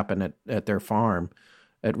events happen at their farm,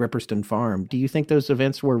 at Ripperston Farm? Do you think those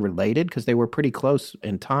events were related? Because they were pretty close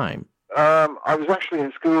in time. I was actually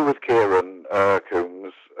in school with Kieran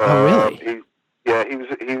Coombs. Oh, really?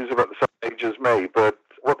 He was about the same age as me, but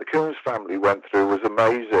what the Coombs family went through was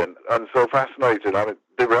amazing and so fascinating. I mean,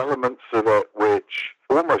 there were elements of it which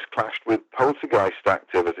almost clashed with poltergeist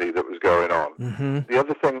activity that was going on. Mm-hmm. The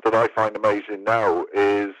other thing that I find amazing now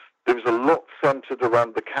is there was a lot centered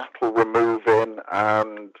around the cattle removing,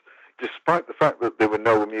 and despite the fact that there were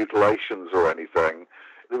no mutilations or anything,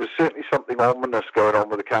 there was certainly something ominous going on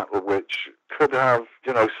with the cattle which could have,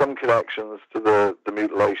 some connections to the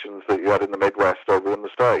mutilations that you had in the Midwest over in the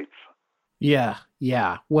States. Yeah.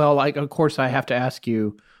 Well, of course, I have to ask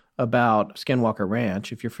you about Skinwalker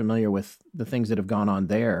Ranch, if you're familiar with the things that have gone on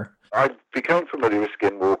there. I became familiar with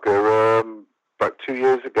Skinwalker about 2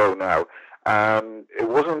 years ago now, and it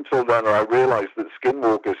wasn't until then that I realized that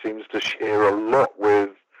Skinwalker seems to share a lot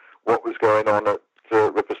with what was going on at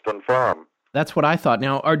Ripperston Farm. That's what I thought.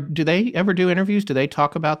 Now, do they ever do interviews? Do they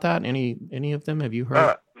talk about that? Any of them? Have you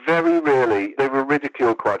heard? Very rarely. They were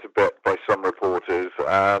ridiculed quite a bit by some reporters,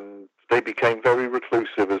 and they became very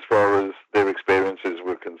reclusive as far as their experiences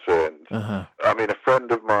were concerned. Uh-huh. I mean, a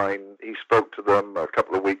friend of mine, he spoke to them a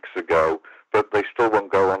couple of weeks ago, but they still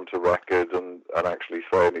won't go onto record and actually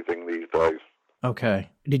say anything these days. Okay.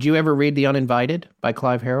 Did you ever read The Uninvited by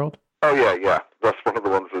Clive Harold? Oh, yeah. That's one of the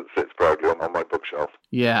ones that sits proudly on my bookshelf.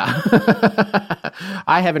 Yeah.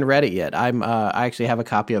 I haven't read it yet. I actually have a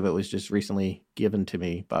copy of it. It was just recently given to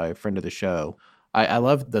me by a friend of the show. I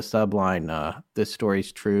love the subline, this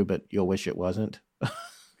story's true, but you'll wish it wasn't.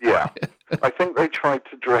 Yeah. I think they tried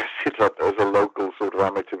to dress it up as a local sort of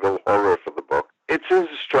Amityville horror for the book. It is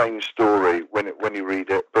a strange story when you read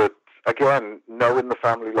it, but again, knowing the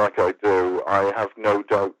family like I do, I have no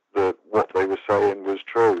doubt that what they were saying was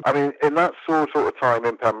true. I mean, in that sort of time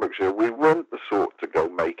in Pembrokeshire, we weren't the sort to go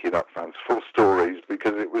making up fanciful stories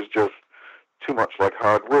because it was just too much like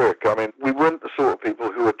hard work. I mean, we weren't the sort of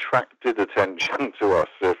people who attracted attention to us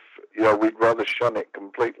if, we'd rather shun it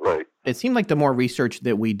completely. It seemed like the more research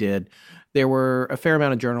that we did, there were a fair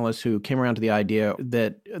amount of journalists who came around to the idea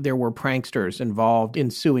that there were pranksters involved in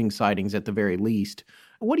ensuing sightings at the very least.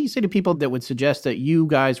 What do you say to people that would suggest that you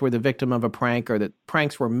guys were the victim of a prank or that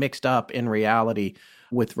pranks were mixed up in reality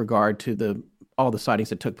with regard to all the sightings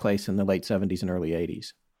that took place in the late 70s and early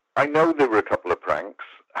 80s? I know there were a couple of pranks.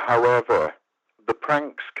 However, the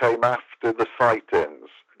pranks came after the sightings.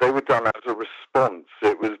 They were done as a response.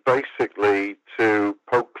 It was basically to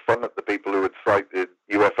poke fun at the people who had sighted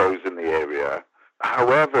UFOs in the area.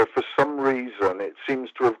 However, for some reason, it seems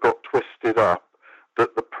to have got twisted up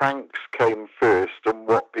that the pranks came first and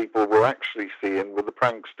what people were actually seeing were the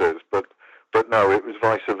pranksters. But no, it was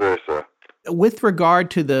vice versa. With regard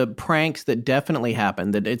to the pranks that definitely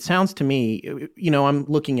happened, that it sounds to me, I'm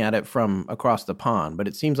looking at it from across the pond, but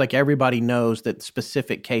it seems like everybody knows that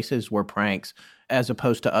specific cases were pranks as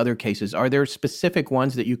opposed to other cases. Are there specific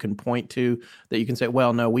ones that you can point to that you can say,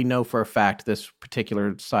 well, no, we know for a fact this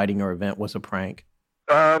particular sighting or event was a prank?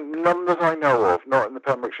 None that I know of, not in the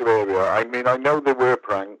Pembrokeshire area. I mean, I know there were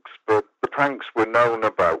pranks, but the pranks were known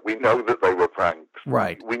about. We know that they were pranks.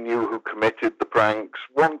 Right. We knew who committed the pranks.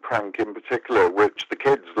 One prank in particular, which the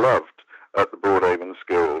kids loved at the Broadhaven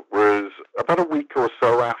School, was about a week or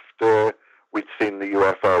so after we'd seen the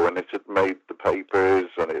UFO and it had made the papers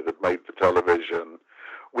and it had made the television.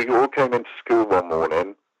 We all came into school one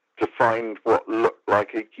morning to find what looked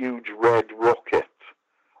like a huge red rocket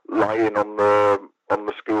lying on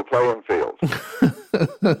the school playing field.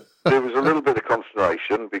 There was a little bit of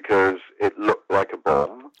consternation because it looked like a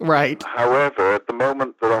bomb. Right. However, at the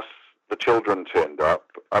moment that the children turned up,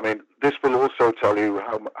 I mean, this will also tell you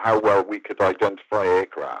how well we could identify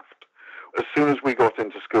aircraft. As soon as we got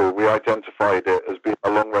into school, we identified it as being a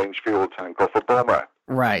long-range fuel tank off a bomber.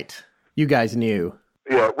 Right. You guys knew.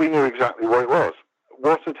 Yeah, we knew exactly what it was.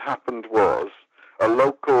 What had happened was a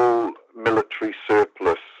local military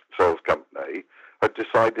surplus sales company had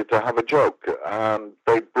decided to have a joke, and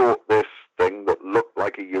they brought this thing that looked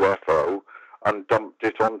like a UFO and dumped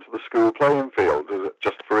it onto the school playing field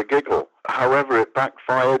just for a giggle. However, it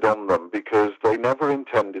backfired on them because they never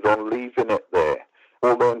intended on leaving it there.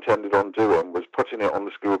 All they intended on doing was putting it on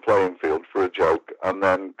the school playing field for a joke and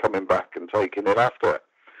then coming back and taking it after.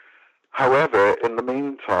 However, in the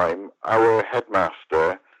meantime, our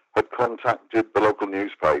headmaster had contacted the local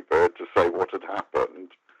newspaper to say what had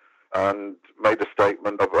happened and made a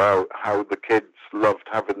statement about how the kids loved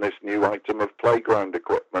having this new item of playground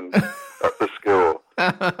equipment at the school,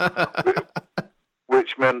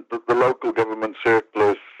 which meant that the local government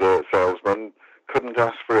surplus salesman couldn't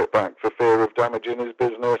ask for it back for fear of damaging his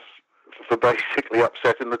business, for basically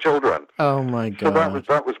upsetting the children. Oh, my God. So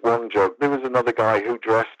that was one joke. There was another guy who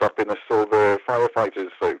dressed up in a silver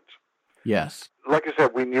firefighter's suit. Yes. Like I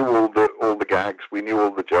said, we knew all the gags, we knew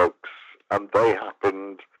all the jokes, and they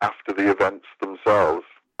happened after the events themselves.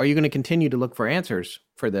 Are you going to continue to look for answers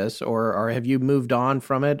for this, or have you moved on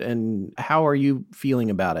from it? And how are you feeling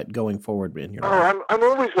about it going forward in your life? I'm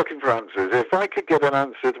always looking for answers. If I could get an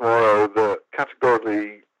answer tomorrow that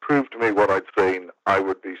categorically proved to me what I'd seen, I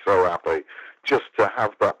would be so happy just to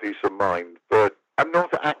have that peace of mind. But I'm not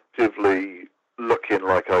actively looking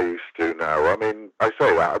like I used to now. I mean, I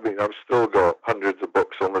say that. I mean, I've still got hundreds of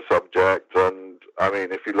books on the subject, and I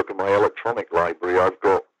mean, if you look at my electronic library, I've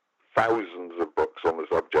got thousands of books on the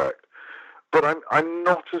subject. But I'm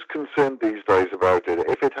not as concerned these days about it.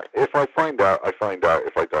 If I find out, I find out.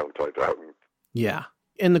 If I don't, I don't. Yeah.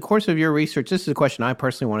 In the course of your research, this is a question I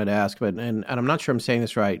personally wanted to ask, but and I'm not sure I'm saying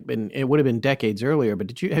this right, and it would have been decades earlier,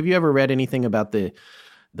 but have you ever read anything about the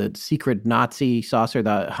secret Nazi saucer,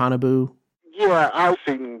 the Hanabu? Yeah, I've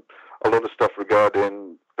seen a lot of stuff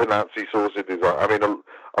regarding the Nazi saucer design. I mean,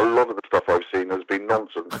 a lot of the stuff I've seen has been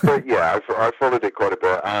nonsense. But yeah, I followed it quite a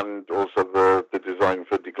bit, and also the design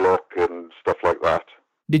for Die Glock and stuff like that.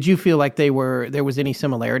 Did you feel like there was any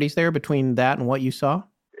similarities there between that and what you saw?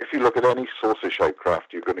 If you look at any saucer-shaped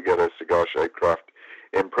craft, you're going to get a cigar-shaped craft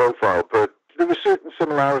in profile. But there were certain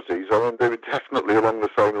similarities. I mean, they were definitely along the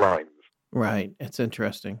same lines. Right. It's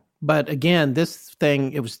interesting. But again, this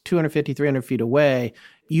thing, it was 250, 300 feet away.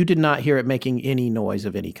 You did not hear it making any noise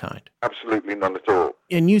of any kind. Absolutely none at all.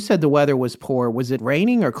 And you said the weather was poor. Was it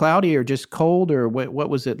raining or cloudy or just cold, or what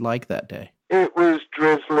was it like that day? It was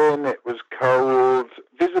drizzling. It was cold.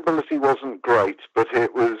 Visibility wasn't great, but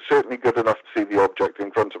it was certainly good enough to see the object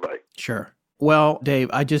in front of me. Sure. Well, Dave,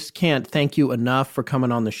 I just can't thank you enough for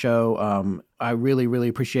coming on the show. I really, really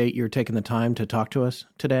appreciate your taking the time to talk to us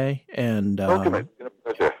today. And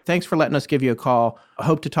thanks for letting us give you a call. I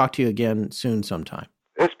hope to talk to you again soon sometime.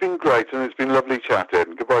 It's been great, and it's been lovely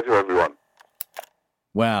chatting. Goodbye to everyone.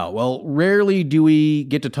 Wow. Well, rarely do we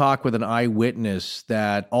get to talk with an eyewitness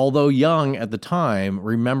that, although young at the time,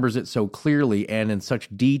 remembers it so clearly and in such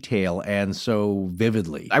detail and so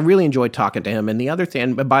vividly. I really enjoyed talking to him. And the other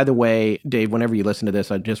thing, by the way, Dave, whenever you listen to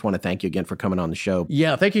this, I just want to thank you again for coming on the show.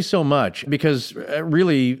 Yeah, thank you so much. Because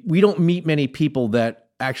really, we don't meet many people that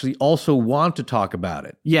actually also want to talk about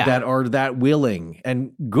it. Yeah. That are that willing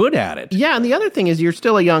and good at it. Yeah, and the other thing is you're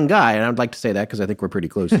still a young guy, and I'd like to say that because I think we're pretty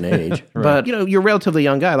close in age. Right. But, you're a relatively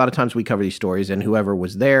young guy. A lot of times we cover these stories, and whoever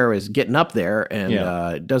was there is getting up there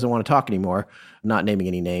and doesn't want to talk anymore. Not naming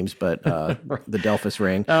any names, but the Delphus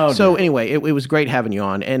ring. Anyway, it was great having you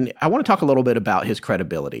on. And I want to talk a little bit about his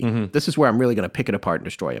credibility. Mm-hmm. This is where I'm really going to pick it apart and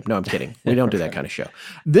destroy him. No, I'm kidding. We don't do that kind of show.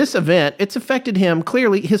 This event, it's affected him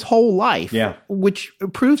clearly his whole life, which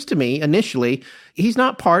proves to me initially he's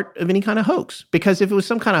not part of any kind of hoax. Because if it was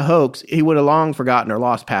some kind of hoax, he would have long forgotten or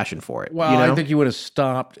lost passion for it. Well, I think he would have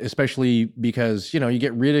stopped, especially because, you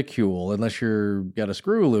get ridicule unless you're got a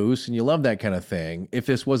screw loose and you love that kind of thing. If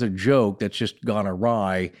this was a joke that's just gone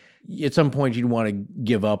awry, at some point you'd want to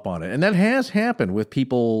give up on it. And that has happened with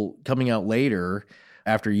people coming out later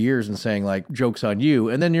after years and saying, like, joke's on you,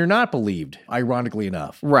 and then you're not believed, ironically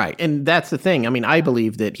enough. Right. And that's the thing. I mean, I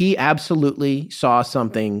believe that he absolutely saw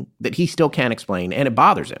something that he still can't explain, and it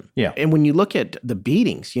bothers him. Yeah. And when you look at the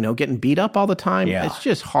beatings, getting beat up all the time, it's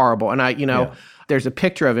just horrible. And there's a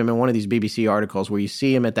picture of him in one of these BBC articles where you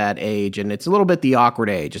see him at that age, and it's a little bit the awkward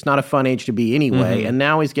age. It's not a fun age to be anyway, and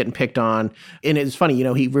now he's getting picked on. And it's funny,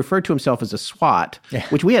 he referred to himself as a SWAT,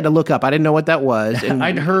 which we had to look up. I didn't know what that was. And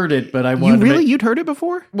I'd heard it, but I wanted You'd heard it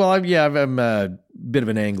before? Well, I'm a bit of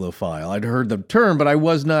an Anglophile. I'd heard the term, but I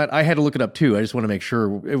was not. I had to look it up too. I just want to make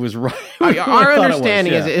sure it was right. Our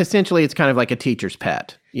understanding is essentially it's kind of like a teacher's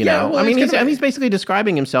pet. Well, I mean, he's basically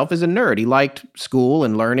describing himself as a nerd. He liked school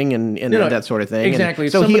and learning and that sort of thing. Exactly.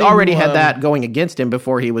 And so he already had that going against him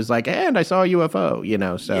before he was like, and I saw a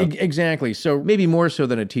UFO, so. Exactly. So maybe more so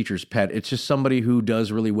than a teacher's pet, it's just somebody who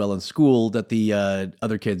does really well in school that the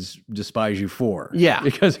other kids despise you for. Yeah.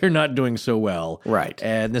 Because they're not doing so well. Right.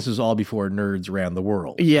 And this is all before nerds ran the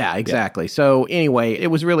world. Yeah, exactly. Yeah. So anyway, it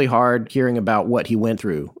was really hard hearing about what he went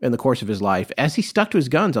through in the course of his life as he stuck to his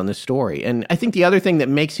guns on this story. And I think the other thing that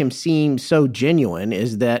makes him seem so genuine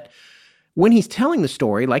is that when he's telling the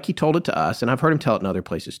story, like he told it to us, and I've heard him tell it in other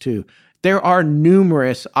places too, there are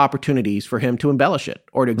numerous opportunities for him to embellish it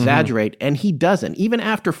or to exaggerate, and he doesn't, even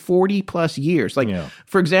after 40 plus years.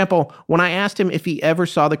 For example, when I asked him if he ever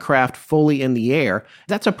saw the craft fully in the air,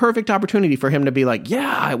 that's a perfect opportunity for him to be like,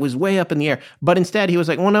 yeah, it was way up in the air. But instead, he was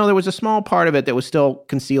like, well, no, there was a small part of it that was still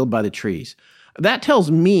concealed by the trees. That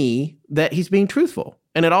tells me that he's being truthful.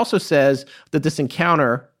 And it also says that this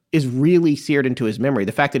encounter is really seared into his memory.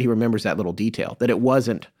 The fact that he remembers that little detail, that it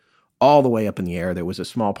wasn't all the way up in the air, there was a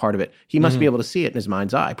small part of it. He must be able to see it in his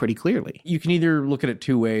mind's eye pretty clearly. You can either look at it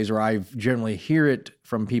two ways, or I generally hear it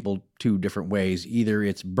from people two different ways. Either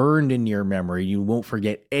it's burned in your memory, you won't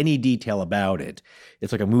forget any detail about it.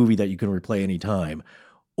 It's like a movie that you can replay anytime.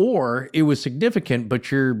 Or it was significant,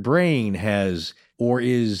 but your brain has or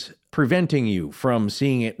is preventing you from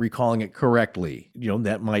seeing it, recalling it correctly.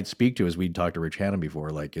 That might speak to, as we talked to Rich Hannon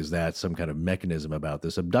before, like, is that some kind of mechanism about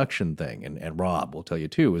this abduction thing? And Rob will tell you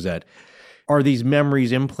too, is that, are these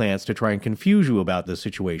memories implants to try and confuse you about this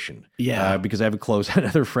situation? Yeah. Because I have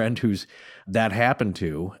another friend who's that happened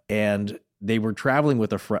to, and they were traveling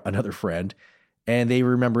with another friend, and they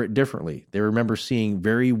remember it differently. They remember seeing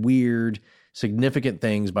very weird, significant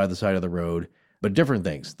things by the side of the road, but different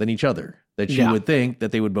things than each other, that you would think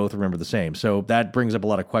that they would both remember the same. So that brings up a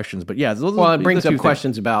lot of questions. But yeah, it brings up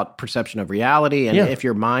questions about perception of reality and if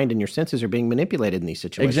your mind and your senses are being manipulated in these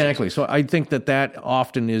situations. Exactly. So I think that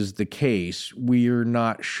often is the case. We're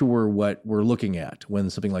not sure what we're looking at when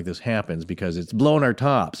something like this happens because it's blowing our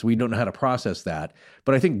tops. We don't know how to process that.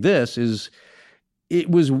 But I think it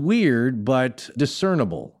was weird, but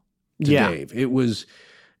discernible to Dave. It was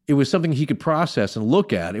something he could process and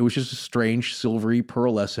look at. It was just a strange, silvery,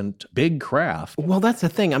 pearlescent, big craft. Well, that's the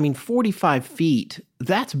thing. I mean, 45 feet,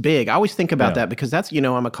 that's big. I always think about that because that's,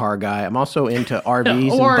 I'm a car guy. I'm also into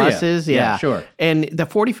RVs and buses. Yeah, sure. And the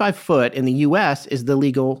 45 foot in the U.S. is the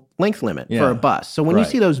legal length limit for a bus. So when you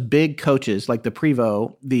see those big coaches like the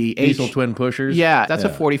Prevost, the diesel twin pushers. Yeah, that's a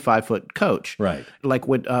 45-foot coach. Right. Like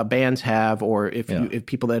what bands have, or if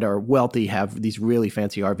people that are wealthy have these really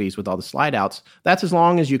fancy RVs with all the slide outs, that's as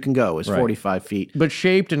long as you can go, is 45 feet. But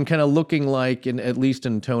shaped and kind of looking like, at least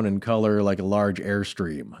in tone and color, like a large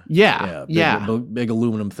Airstream. Big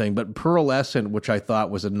aluminum thing. But pearlescent, which I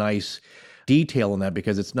thought was a nice detail in that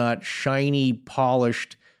because it's not shiny,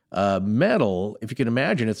 polished metal. If you can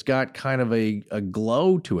imagine, it's got kind of a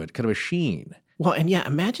glow to it, kind of a sheen. Well, and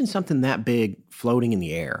imagine something that big floating in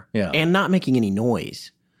the air and not making any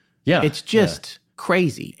noise. Yeah. It's just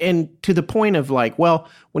crazy. And to the point of like, well,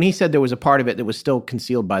 when he said there was a part of it that was still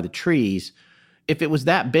concealed by the trees, if it was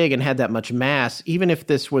that big and had that much mass, even if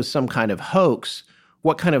this was some kind of hoax,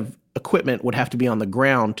 what kind of equipment would have to be on the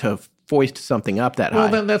ground to foist something up that high. Well,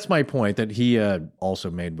 then that's my point that he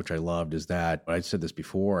also made, which I loved, is that I said this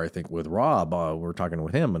before, I think with Rob, we were talking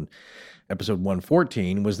with him in episode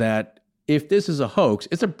 114, was that if this is a hoax,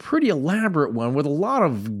 it's a pretty elaborate one with a lot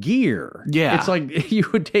of gear. Yeah. It's like you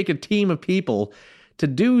would take a team of people to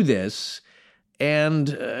do this.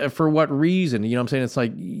 And for what reason? You know what I'm saying? It's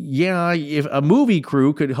like, yeah, if a movie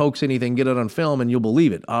crew could hoax anything, get it on film, and you'll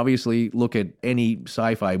believe it. Obviously, look at any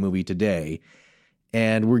sci-fi movie today.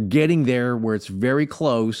 And we're getting there where it's very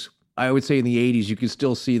close. I would say in the 80s, you could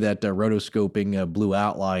still see that rotoscoping blue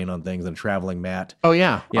outline on things and a traveling mat. Oh,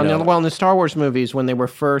 yeah. In the Star Wars movies, when they were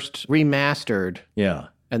first remastered, yeah,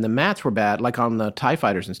 and the mats were bad, like on the TIE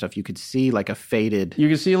fighters and stuff, you could see like a faded... You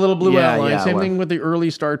could see a little blue outline. Yeah, Same thing with the early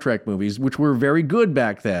Star Trek movies, which were very good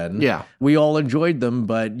back then. Yeah. We We all enjoyed them,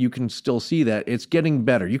 but you can still see that. It's getting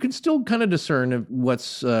better. You can still kind of discern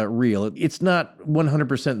what's real. It's not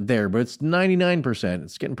 100% there, but it's 99%.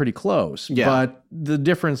 It's getting pretty close. Yeah. But the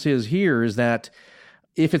difference is here is that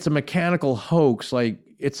if it's a mechanical hoax, like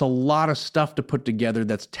it's a lot of stuff to put together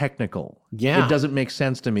that's technical. Yeah. It doesn't make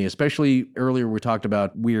sense to me, especially earlier we talked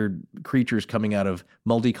about weird creatures coming out of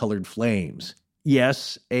multicolored flames.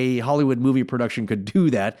 Yes, a Hollywood movie production could do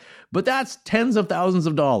that, but that's tens of thousands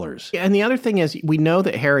of dollars. And the other thing is, we know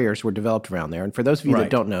that Harriers were developed around there. And for those of you Right. that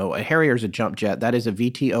don't know, a Harrier is a jump jet. That is a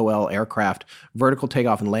VTOL aircraft, vertical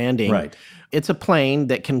takeoff and landing. Right. It's a plane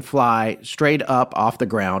that can fly straight up off the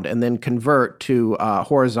ground and then convert to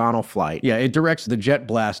horizontal flight. Yeah, it directs the jet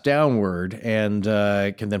blast downward and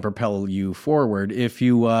can then propel you forward. If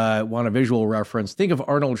you want a visual reference, think of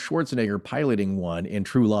Arnold Schwarzenegger piloting one in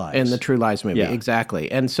True Lies. In the True Lies movie, Yeah.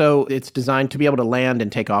 exactly. And so it's designed to be able to land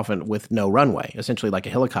and take off with no runway, essentially like a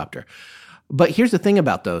helicopter. But here's the thing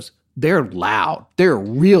about those. They're loud. They're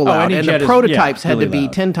real loud. any And jet the is, prototypes had really to be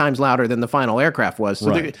loud. 10 times louder than the final aircraft was.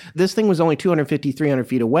 So Right. this thing was only 250, 300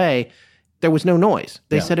 feet away. There was no noise.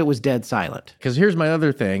 They Yeah. said it was dead silent. Because here's my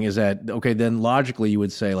other thing is that, okay, then logically you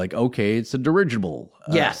would say, like, okay, it's a dirigible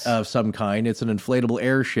Yes. of some kind. It's an inflatable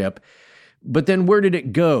airship. But then where did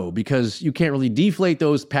it go? Because you can't really deflate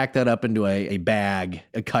those, pack that up into a bag,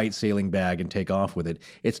 a kite sailing bag, and take off with it.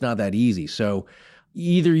 It's not that easy. So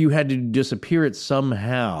either you had to disappear it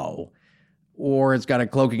somehow, or it's got a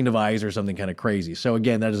cloaking device or something kind of crazy. So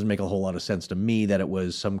again, that doesn't make a whole lot of sense to me that it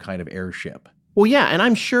was some kind of airship. Well, yeah, and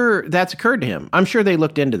I'm sure that's occurred to him. I'm sure they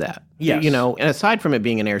looked into that. Yes. You know, and aside from it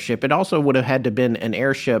being an airship, it also would have had to have been an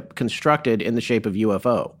airship constructed in the shape of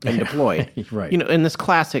UFO and deployed. Right. You know, in this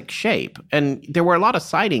classic shape. And there were a lot of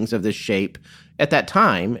sightings of this shape at that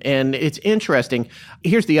time, and it's interesting.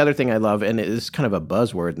 Here's the other thing I love, and it's kind of a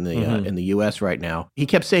buzzword in the U.S. right now. He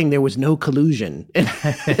kept saying there was no collusion, and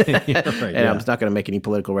I'm not going to make any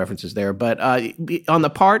political references there. But on the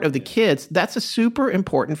part of the kids, that's a super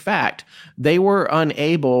important fact. They were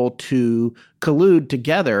unable to collude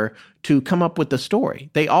together to come up with the story.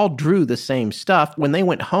 They all drew the same stuff. When they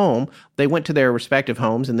went home, they went to their respective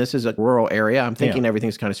homes, and this is a rural area. I'm thinking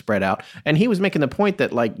everything's kind of spread out. And he was making the point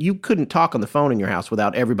that, like, you couldn't talk on the phone in your house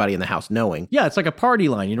without everybody in the house knowing. Yeah, it's like a party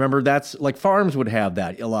line. You remember that's like farms would have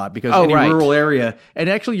that a lot because Oh, any right. rural area, and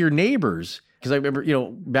actually your neighbors, because I remember, you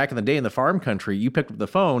know, back in the day in the farm country, you picked up the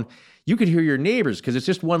phone, you could hear your neighbors because it's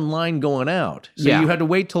just one line going out. So Yeah. you had to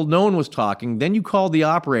wait till no one was talking. Then you called the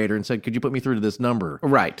operator and said, could you put me through to this number?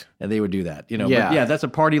 Right. And they would do that. You know, Yeah. But yeah, that's a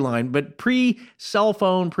party line, but pre-cell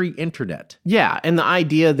phone, pre-internet. Yeah, and the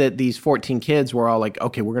idea that these 14 kids were all like,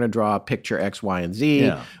 okay, we're going to draw a picture X, Y, and Z.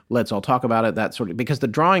 Yeah. Let's all talk about it, that sort of, because the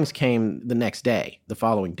drawings came the next day, the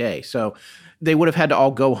following day. So they would have had to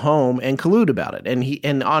all go home and collude about it.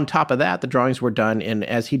 And on top of that, the drawings were done in,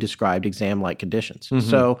 as he described, exam-like conditions.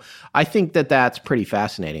 So I think that that's pretty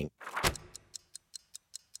fascinating.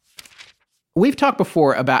 We've talked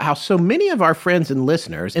before about how so many of our friends and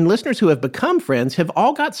listeners who have become friends have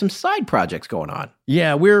all got some side projects going on.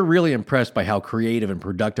 Yeah, we're really impressed by how creative and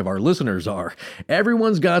productive our listeners are.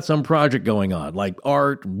 Everyone's got some project going on, like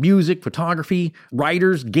art, music, photography,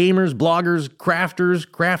 writers, gamers, bloggers, crafters,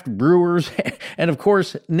 craft brewers, and of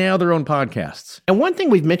course, now their own podcasts. And one thing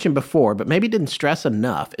we've mentioned before, but maybe didn't stress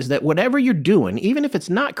enough, is that whatever you're doing, even if it's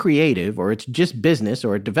not creative or it's just business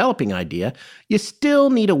or a developing idea, you still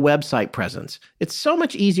need a website presence. It's so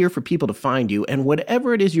much easier for people to find you, and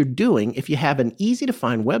whatever it is you're doing, if you have an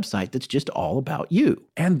easy-to-find website that's just all about you. you.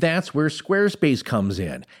 And that's where Squarespace comes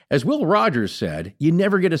in. As Will Rogers said, you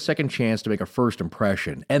never get a second chance to make a first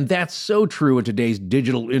impression. And that's so true in today's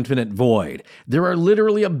digital infinite void. There are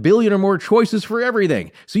literally a billion or more choices for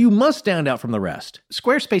everything, so you must stand out from the rest.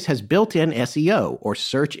 Squarespace has built-in SEO, or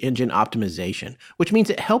search engine optimization, which means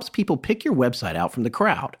it helps people pick your website out from the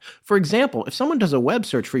crowd. For example, if someone does a web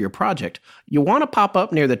search for your project, you want to pop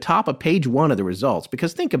up near the top of page 1 of the results,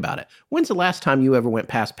 because think about it. When's the last time you ever went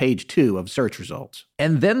past page 2 of search results?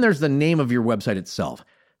 And then there's the name of your website itself.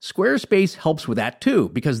 Squarespace helps with that too,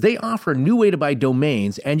 because they offer a new way to buy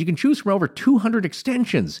domains, and you can choose from over 200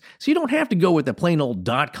 extensions. So you don't have to go with the plain old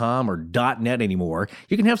 .com or .net anymore.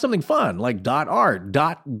 You can have something fun like .art,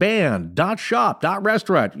 .band, .shop,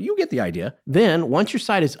 .restaurant. You get the idea. Then, once your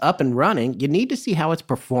site is up and running, you need to see how it's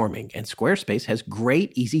performing, and Squarespace has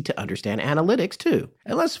great, easy-to-understand analytics too.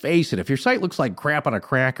 And let's face it, if your site looks like crap on a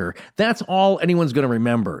cracker, that's all anyone's going to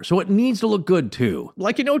remember. So it needs to look good too,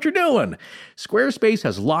 like you know what you're doing. Squarespace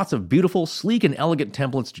has lots of beautiful, sleek, and elegant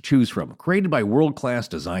templates to choose from, created by world-class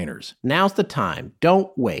designers. Now's the time. Don't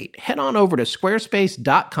wait. Head on over to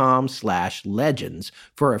squarespace.com/legends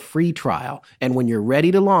for a free trial. And when you're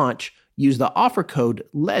ready to launch, use the offer code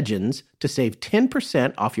LEGENDS to save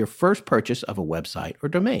 10% off your first purchase of a website or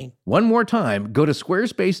domain. One more time, go to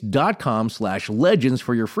squarespace.com/legends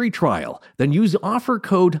for your free trial. Then use offer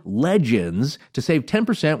code LEGENDS to save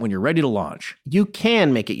 10% when you're ready to launch. You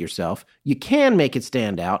can make it yourself. You can make it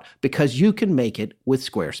stand out because you can make it with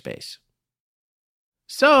Squarespace.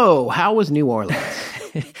 So, how was New Orleans?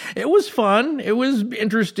 It was fun, it was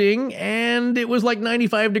interesting, and it was like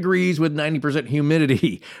 95 degrees with 90%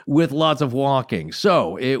 humidity with lots of walking.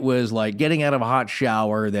 So it was like getting out of a hot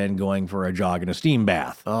shower, then going for a jog in a steam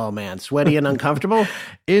bath. Oh man, sweaty and uncomfortable?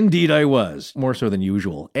 Indeed I was, more so than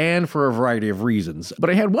usual, and for a variety of reasons. But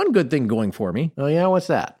I had one good thing going for me. Oh yeah, what's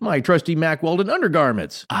that? My trusty Mack Weldon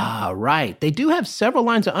undergarments. Ah, right. They do have several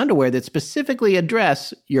lines of underwear that specifically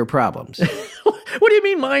address your problems. What do you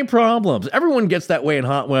mean my problems? Everyone gets that way in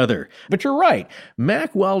hot weather. But you're right.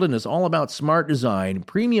 Mack Weldon is all about smart design,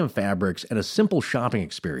 premium fabrics, and a simple shopping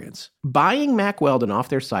experience. Buying Mack Weldon off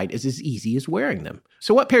their site is as easy as wearing them.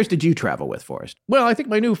 So what pairs did you travel with, Forrest? Well, I think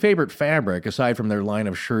my new favorite fabric, aside from their line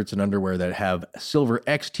of shirts and underwear that have Silver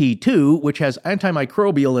XT2, which has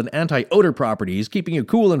antimicrobial and anti-odor properties, keeping you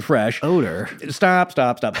cool and fresh. Odor? Stop.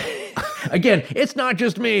 Again, it's not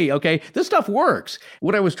just me, okay? This stuff works.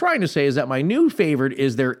 What I was trying to say is that my new favorite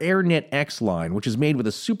is their AirKnit X line, which is made with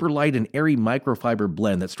a super light and airy microfiber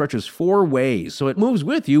blend that stretches 4 ways, so it moves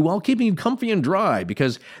with you while keeping you comfy and dry,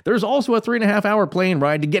 because there's also a 3.5-hour plane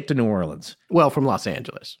ride to get to New Orleans. Well, from Los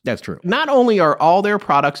Angeles. That's true. Not only are all their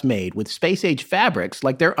products made with space-age fabrics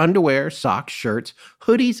like their underwear, socks, shirts,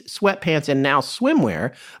 hoodies, sweatpants, and now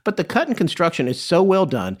swimwear, but the cut and construction is so well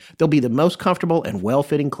done, they'll be the most comfortable and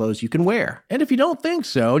well-fitting clothes you can wear. And if you don't think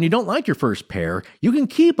so and you don't like your first pair, you can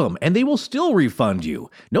keep them and they will still refund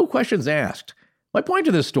you. No questions asked. My point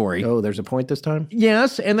to this story... Oh, there's a point this time?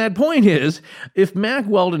 Yes, and that point is, if Mack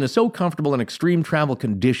Weldon is so comfortable in extreme travel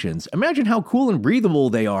conditions, imagine how cool and breathable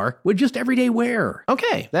they are with just everyday wear.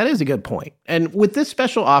 Okay, that is a good point. And with this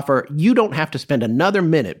special offer, you don't have to spend another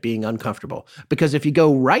minute being uncomfortable, because if you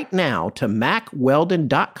go right now to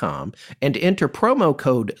MackWeldon.com and enter promo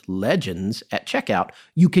code LEGENDS at checkout,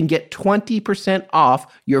 you can get 20%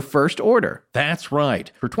 off your first order. That's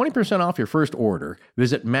right. For 20% off your first order,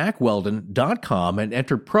 visit MackWeldon.com and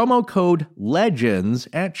enter promo code LEGENDS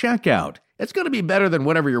at checkout. It's going to be better than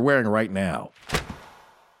whatever you're wearing right now.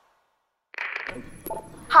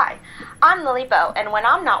 Hi, I'm Lily Bow, and when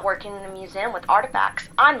I'm not working in a museum with artifacts,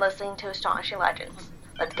 I'm listening to Astonishing Legends.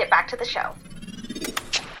 Let's get back to the show.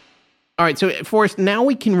 All right, so Forrest, now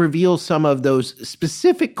we can reveal some of those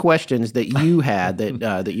specific questions that you had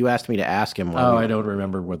that you asked me to ask him. I don't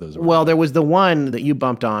remember what those were. Well, there was the one that you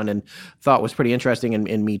bumped on and thought was pretty interesting,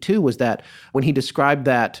 and me too, was that when he described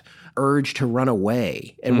that urge to run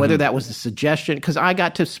away and whether that was a suggestion, because I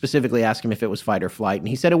got to specifically ask him if it was fight or flight, and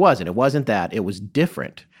he said it wasn't. It wasn't that. It was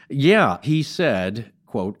different. Yeah, he said...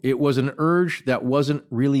 quote, it was an urge that wasn't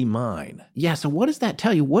really mine. Yeah, so what does that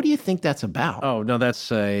tell you? What do you think that's about? Oh, no,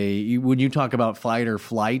 that's when you talk about fight or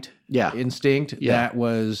flight instinct, that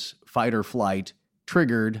was fight or flight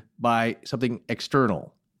triggered by something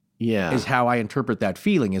external. Yeah. Is how I interpret that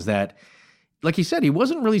feeling, is that, like he said, he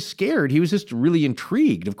wasn't really scared. He was just really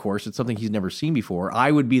intrigued. Of course, it's something he's never seen before.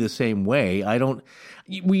 I would be the same way.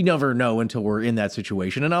 We never know until we're in that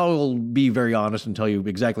situation. And I'll be very honest and tell you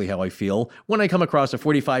exactly how I feel when I come across a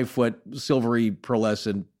 45-foot silvery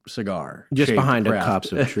pearlescent cigar. Just behind a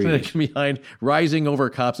copse of trees. Behind, rising over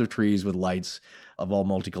a copse of trees with lights of all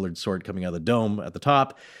multicolored sort coming out of the dome at the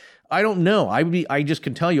top. I don't know. I just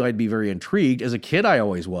can tell you I'd be very intrigued. As a kid, I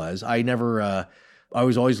always was. I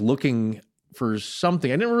was always looking for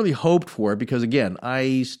something. I never really hoped for it because, again,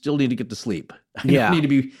 I still need to get to sleep. I don't need to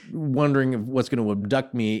be wondering what's going to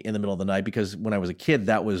abduct me in the middle of the night because when I was a kid,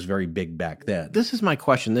 that was very big back then. This is my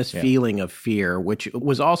question, this feeling of fear, which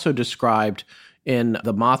was also described in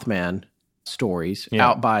the Mothman stories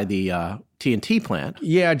out by the TNT plant.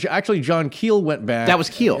 Yeah, actually, John Keel went back. That was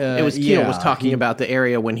Keel. It was Keel was talking about the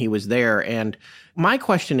area when he was there. And my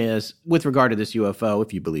question is, with regard to this UFO,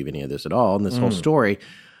 if you believe any of this at all, in this whole story,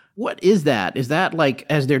 what is that? Is that like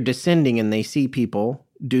as they're descending and they see people,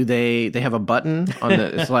 do they have a button on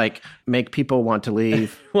the, it's like make people want to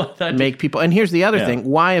leave, make people, and here's the other thing,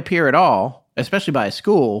 why appear at all? Especially by a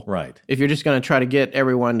school, right? If you're just going to try to get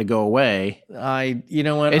everyone to go away, you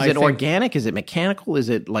know what? Is it organic? Is it mechanical? Is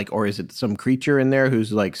it like, or is it some creature in there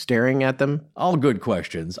who's like staring at them? All good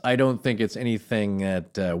questions. I don't think it's anything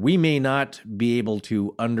that we may not be able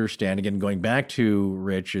to understand. Again, going back to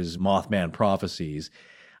Rich's Mothman prophecies,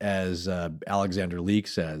 as Alexander Leake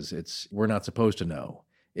says, we're not supposed to know.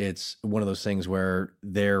 It's one of those things where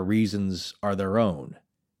their reasons are their own.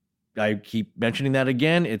 I keep mentioning that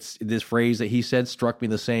again. It's this phrase that he said struck me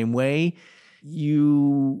the same way.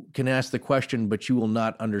 You can ask the question, but you will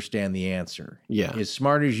not understand the answer. Yeah. As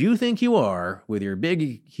smart as you think you are with your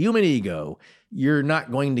big human ego, you're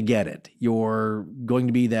not going to get it. You're going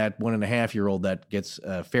to be that 1.5-year-old that gets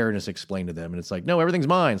fairness explained to them. And it's like, no, everything's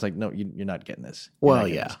mine. It's like, no, you're not getting this. Well,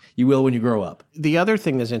 yeah. This. You will when you grow up. The other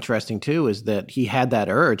thing that's interesting, too, is that he had that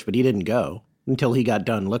urge, but he didn't go until he got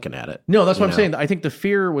done looking at it. No, that's what I'm saying. I think the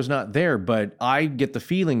fear was not there, but I get the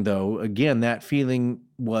feeling, though, again, that feeling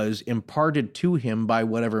was imparted to him by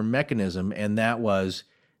whatever mechanism, and that was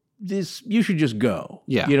this, you should just go.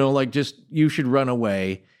 Yeah. You should run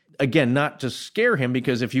away. Again, not to scare him,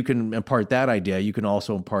 because if you can impart that idea, you can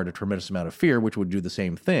also impart a tremendous amount of fear, which would do the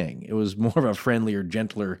same thing. It was more of a friendlier,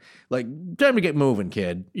 gentler, like, time to get moving,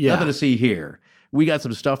 kid. Yeah. Nothing to see here. We got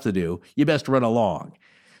some stuff to do. You best run along.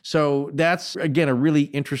 So that's, again, a really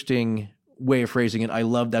interesting way of phrasing it. I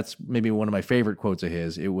love, that's maybe one of my favorite quotes of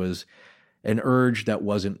his. It was an urge that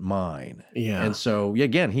wasn't mine. Yeah. And so,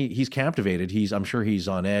 again, he's captivated. I'm sure he's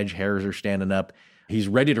on edge. Hairs are standing up. He's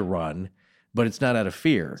ready to run, but it's not out of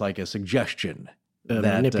fear. It's like a suggestion.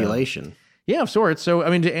 Manipulation. Yeah, of sorts. So, I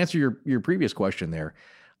mean, to answer your previous question there,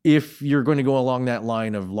 if you're going to go along that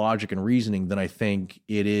line of logic and reasoning, then I think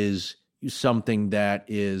it is something that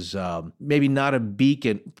is maybe not a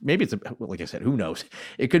beacon. Maybe it's like I said, who knows?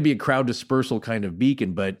 It could be a crowd dispersal kind of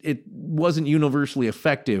beacon, but it wasn't universally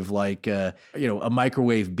effective like a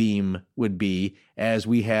microwave beam would be, as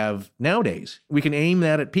we have nowadays. We can aim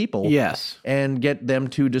that at people, yes, and get them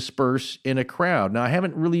to disperse in a crowd. Now,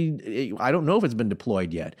 I don't know if it's been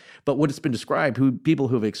deployed yet, but what it's been described, people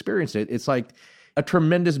who have experienced it, it's like a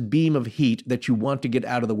tremendous beam of heat that you want to get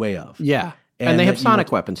out of the way of. Yeah. And they have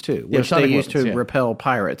sonic weapons, too, which they use to yeah. repel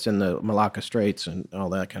pirates in the Malacca Straits and all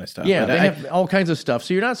that kind of stuff. Yeah, they have all kinds of stuff.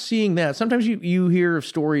 So you're not seeing that. Sometimes you hear of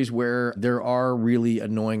stories where there are really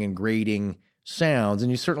annoying and grating sounds,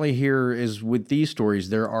 and you certainly hear, as with these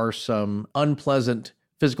stories, there are some unpleasant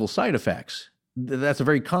physical side effects. That's a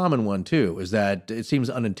very common one, too, is that it seems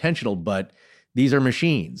unintentional, but these are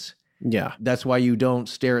machines. Yeah. That's why you don't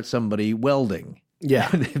stare at somebody welding. Yeah.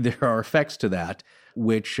 There are effects to that.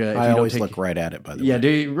 Which I always look right at it, by the way.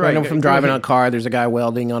 Yeah, right. If I'm driving a car, there's a guy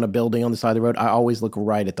welding on a building on the side of the road, I always look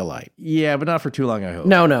right at the light. Yeah, but not for too long, I hope.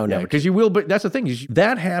 No. Because you will, but that's the thing.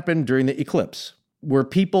 That happened during the eclipse, where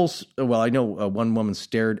I know one woman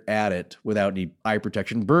stared at it without any eye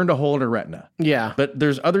protection, burned a hole in her retina. Yeah. But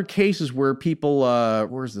there's other cases where people,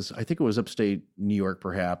 where's this? I think it was upstate New York,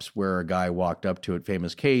 perhaps, where a guy walked up to it,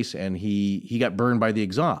 famous case, and he got burned by the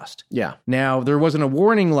exhaust. Yeah. Now, there wasn't a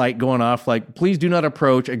warning light going off, like, please do not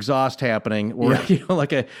approach, exhaust happening, or,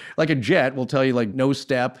 like a jet will tell you, like, no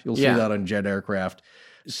step. You'll see that on jet aircraft.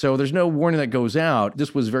 So there's no warning that goes out.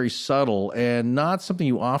 This was very subtle and not something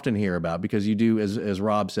you often hear about, because you do, as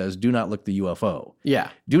Rob says, do not look the UFO.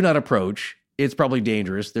 Yeah. Do not approach. It's probably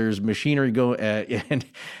dangerous. There's machinery and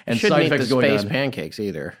side effects going on. Space pancakes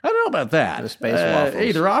either. I don't know about that. The space waffles.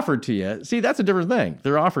 Hey, they're offered to you. See, that's a different thing.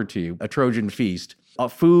 They're offered to you. A Trojan feast.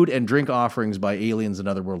 Food and drink offerings by aliens and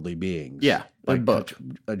otherworldly beings. Yeah. Like book.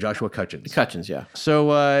 Joshua Cutchins. Cutchins, yeah.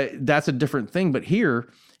 So that's a different thing. But here,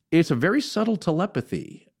 it's a very subtle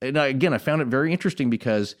telepathy. And again, I found it very interesting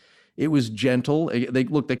because it was gentle. They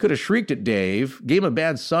could have shrieked at Dave, gave him a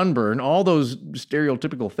bad sunburn, all those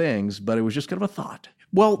stereotypical things, but it was just kind of a thought.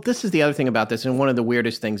 Well, this is the other thing about this, and one of the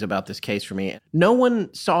weirdest things about this case for me. No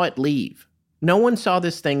one saw it leave. No one saw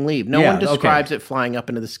this thing leave. No one describes it flying up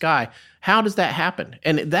into the sky. How does that happen?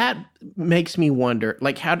 And that makes me wonder,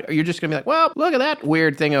 like, how you're just going to be like, well, look at that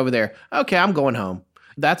weird thing over there. Okay, I'm going home.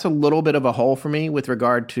 That's a little bit of a hole for me with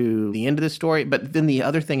regard to the end of the story. But then the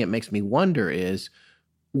other thing it makes me wonder is,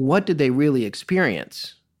 what did they really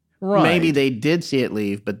experience? Right. Maybe they did see it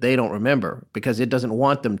leave, but they don't remember because it doesn't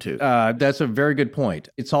want them to. That's a very good point.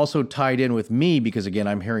 It's also tied in with me because, again,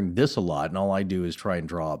 I'm hearing this a lot, and all I do is try and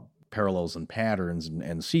draw parallels and patterns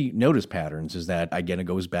and notice patterns. Is that, again, it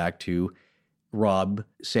goes back to Rob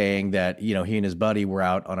saying that, he and his buddy were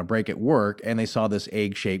out on a break at work and they saw this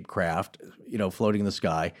egg-shaped craft, floating in the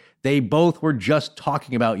sky. They both were just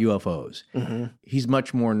talking about UFOs. Mm-hmm. He's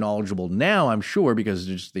much more knowledgeable now, I'm sure, because of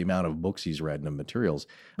just the amount of books he's read and the materials.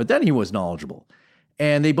 But then he was knowledgeable.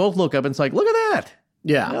 And they both look up and it's like, look at that.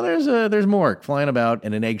 Yeah. Now there's Mork flying about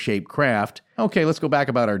in an egg-shaped craft. Okay, let's go back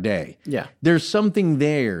about our day. Yeah. There's something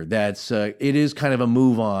there that's, it is kind of a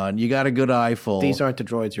move on. You got a good eyeful. These aren't the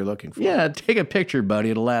droids you're looking for. Yeah, take a picture, buddy.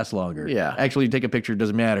 It'll last longer. Yeah. Actually, take a picture,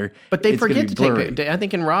 doesn't matter. But they forget to take pictures. I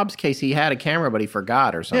think in Rob's case, he had a camera, but he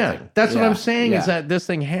forgot or something. Yeah, that's what I'm saying is that this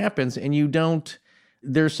thing happens and you don't,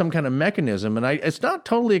 there's some kind of mechanism, and it's not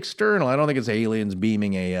totally external. I don't think it's aliens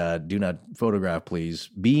beaming a do not photograph, please,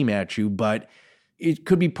 beam at you, but it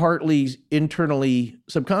could be partly internally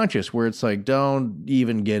subconscious where it's like, don't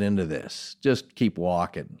even get into this. Just keep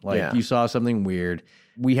walking. Like you saw something weird.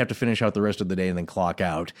 We have to finish out the rest of the day and then clock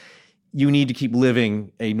out. You need to keep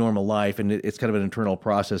living a normal life. And it's kind of an internal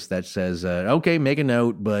process that says, okay, make a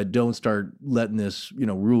note, but don't start letting this,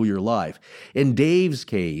 rule your life. In Dave's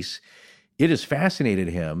case, it has fascinated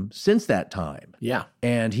him since that time. Yeah.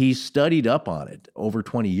 And he's studied up on it over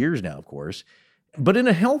 20 years now, of course. But in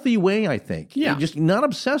a healthy way, I think. Yeah. Just not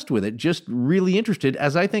obsessed with it, just really interested,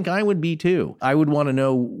 as I think I would be too. I would want to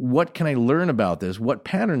know, what can I learn about this? What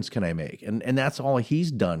patterns can I make? And that's all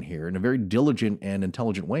he's done here in a very diligent and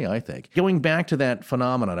intelligent way, I think. Going back to that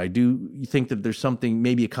phenomenon, I do think that there's something,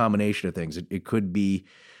 maybe a combination of things. It could be,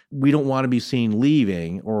 we don't want to be seen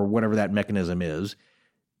leaving, or whatever that mechanism is.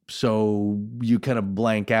 So you kind of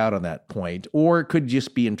blank out on that point. Or it could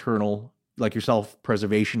just be internal, like your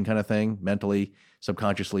self-preservation kind of thing, mentally,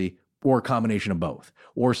 subconsciously, or a combination of both,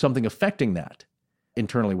 or something affecting that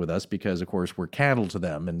internally with us, because of course we're cattle to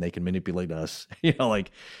them and they can manipulate us,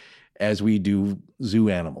 like as we do zoo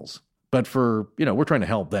animals. But for, we're trying to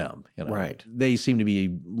help them. Right. They seem to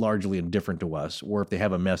be largely indifferent to us, or if they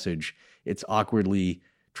have a message, it's awkwardly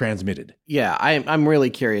transmitted. Yeah, I'm really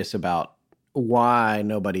curious about why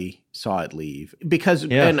nobody saw it leave. Because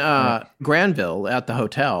in Granville at the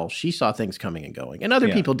hotel, she saw things coming and going. And other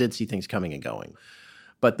people did see things coming and going.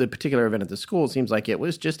 But the particular event at the school seems like it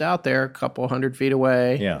was just out there a couple 100 feet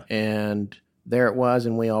away. Yeah. And there it was,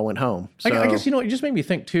 and we all went home. So, I guess, it just made me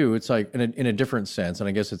think, too, it's like in a different sense, and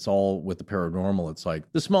I guess it's all with the paranormal. It's like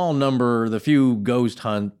the small number, the few ghost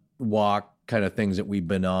hunt, walk, kind of things that we've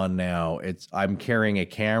been on now. I'm carrying a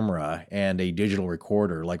camera and a digital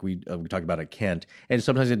recorder, like we talked about at Kent, and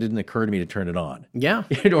sometimes it didn't occur to me to turn it on. Yeah,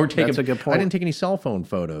 or take that's a good point. I didn't take any cell phone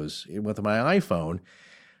photos with my iPhone.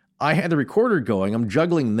 I had the recorder going. I'm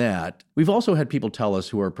juggling that. We've also had people tell us,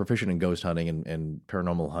 who are proficient in ghost hunting and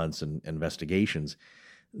paranormal hunts and investigations,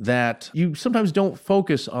 that you sometimes don't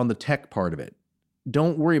focus on the tech part of it.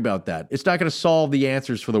 Don't worry about that. It's not going to solve the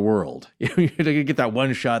answers for the world. You're going to get that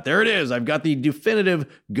one shot. There it is. I've got the definitive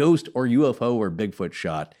ghost or UFO or Bigfoot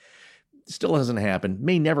shot. Still hasn't happened.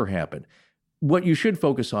 May never happen. What you should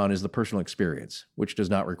focus on is the personal experience, which does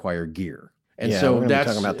not require gear. And so we're that's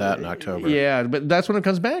talking about that in October. Yeah, but that's what it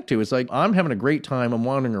comes back to. It's like, I'm having a great time. I'm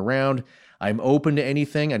wandering around. I'm open to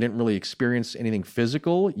anything. I didn't really experience anything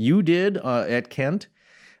physical. You did at Kent.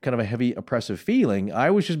 Kind of a heavy, oppressive feeling. I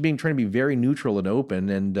was just trying to be very neutral and open,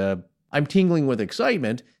 and I'm tingling with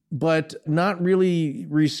excitement, but not really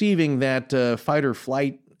receiving that fight or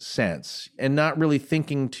flight sense, and not really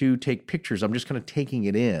thinking to take pictures. I'm just kind of taking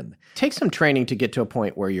it in. Take some training to get to a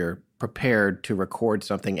point where you're prepared to record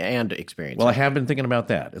something and experience Well, it. I have been thinking about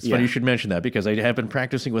that. It's funny you should mention that, because I have been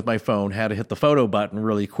practicing with my phone how to hit the photo button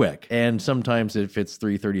really quick. And sometimes if it's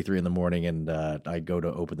 3:33 in the morning and I go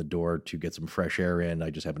to open the door to get some fresh air in, I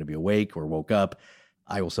just happen to be awake or woke up,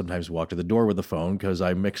 I will sometimes walk to the door with the phone because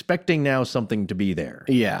I'm expecting now something to be there.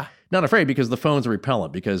 Yeah. Not afraid, because the phone's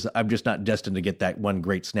repellent, because I'm just not destined to get that one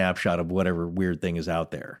great snapshot of whatever weird thing is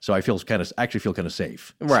out there. So I actually feel kind of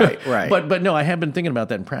safe. Right, right. But no, I have been thinking about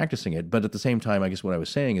that and practicing it. But at the same time, I guess what I was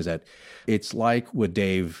saying is that it's like what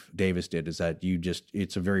Davis did, is that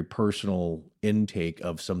it's a very personal intake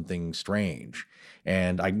of something strange.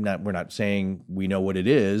 And we're not saying we know what it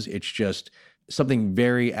is. It's just something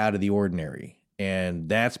very out of the ordinary. And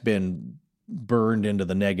that's been burned into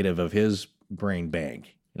the negative of his brain bank.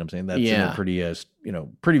 You know what I'm saying? That's in there pretty,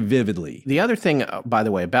 pretty vividly. The other thing, by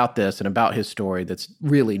the way, about this and about his story that's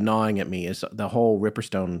really gnawing at me is the whole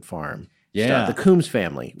Ripperstone farm. Yeah. Stuff. The Coombs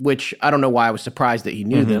family, which I don't know why I was surprised that he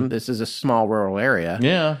knew them. This is a small rural area.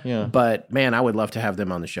 Yeah. But man, I would love to have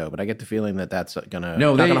them on the show. But I get the feeling that that's not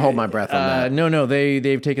gonna hold my breath on that. No,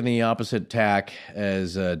 they've taken the opposite tack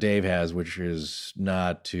as Dave has, which is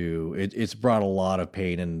not to. It's brought a lot of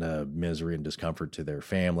pain and misery and discomfort to their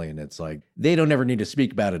family, and it's like they don't ever need to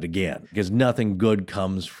speak about it again because nothing good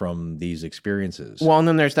comes from these experiences. Well, and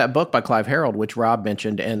then there's that book by Clive Harold, which Rob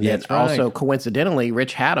mentioned, and then also coincidentally,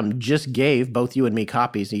 Rich Haddam just gave both you and me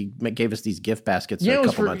copies. He gave us these gift baskets a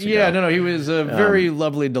couple months ago. Yeah, no, he was a very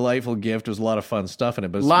lovely, delightful gift. There was a lot of fun stuff in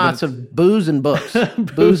it. But lots of booze and books.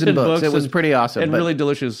 booze and books. It was pretty awesome. And really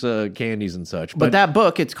delicious candies and such. But that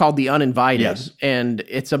book, it's called The Uninvited, and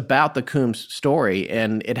it's about the Coombs story,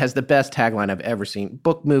 and it has the best tagline I've ever seen.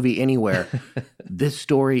 Book, movie, anywhere. This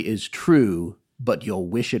story is true, but you'll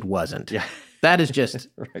wish it wasn't. Yeah. That is just,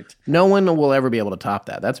 no one will ever be able to top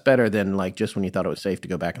that. That's better than like just when you thought it was safe to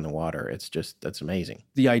go back in the water. It's just, that's amazing.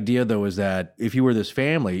 The idea though is that if you were this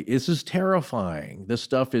family, this is terrifying. This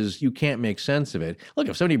stuff is, you can't make sense of it. Look,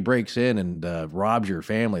 if somebody breaks in and robs your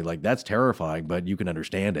family, like that's terrifying, but you can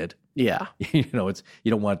understand it. Yeah. You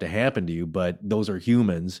don't want it to happen to you, but those are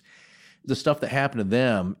humans. The stuff that happened to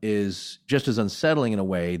them is just as unsettling in a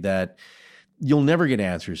way that you'll never get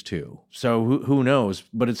answers to. So who knows?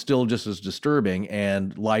 But it's still just as disturbing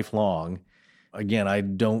and lifelong. Again, I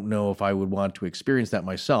don't know if I would want to experience that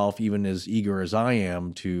myself, even as eager as I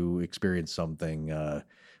am to experience something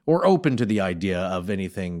or open to the idea of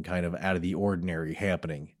anything kind of out of the ordinary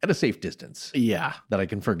happening at a safe distance. Yeah. That I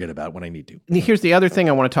can forget about when I need to. Here's the other thing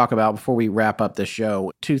I want to talk about before we wrap up the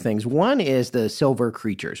show. Two things. One is the silver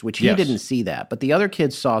creatures, which he didn't see that, but the other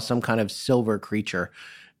kids saw some kind of silver creature.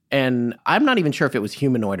 And I'm not even sure if it was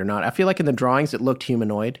humanoid or not. I feel like in the drawings it looked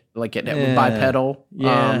humanoid, like it bipedal.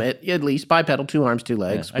 Yeah. At least bipedal, 2 arms, 2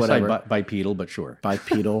 legs, whatever. I say bipedal, but sure.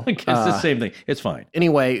 Bipedal. It's the same thing. It's fine.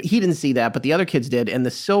 Anyway, he didn't see that, but the other kids did. And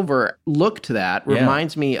the silver look to that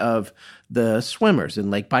reminds me of the swimmers in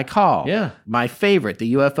Lake Baikal. Yeah. My favorite,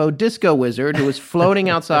 the UFO disco wizard who was floating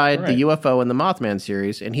outside the UFO in the Mothman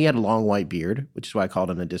series. And he had a long white beard, which is why I called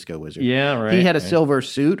him a disco wizard. Yeah, right. He had a silver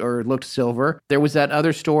suit or looked silver. There was that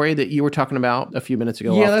other story that you were talking about a few minutes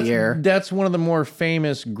ago off the air. That's one of the more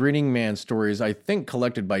famous Grinning Man stories, I think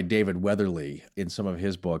collected by David Weatherly in some of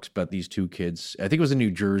his books. But these two kids, I think it was in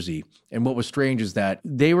New Jersey. And what was strange is that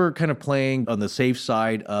they were kind of playing on the safe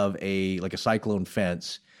side of a cyclone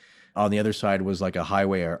fence. On the other side was like a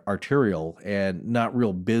highway arterial and not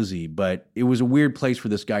real busy, but it was a weird place for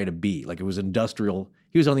this guy to be. Like it was industrial.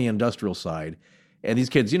 He was on the industrial side. And these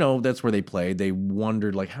kids, that's where they played. They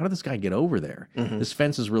wondered, like, how did this guy get over there? Mm-hmm. This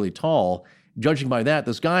fence is really tall. Judging by that,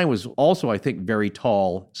 this guy was also, I think, very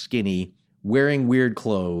tall, skinny, wearing weird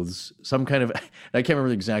clothes, some kind of, I can't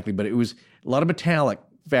remember exactly, but it was a lot of metallic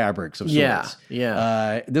fabrics of sorts.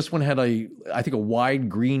 Yeah. This one had I think a wide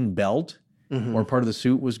green belt. Mm-hmm. Or part of the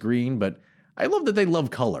suit was green, but I love that they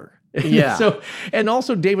love color. Yeah. And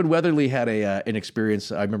also David Weatherly had an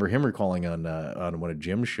experience. I remember him recalling on one of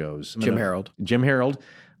Jim's shows. Jim Harold,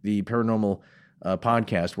 the paranormal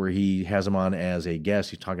podcast, where he has him on as a guest.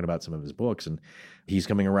 He's talking about some of his books, and he's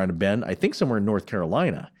coming around a bend, I think somewhere in North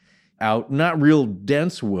Carolina, out not real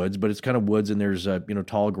dense woods, but it's kind of woods, and there's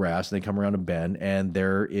tall grass. And they come around a bend, and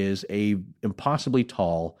there is a impossibly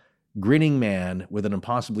tall, grinning man with an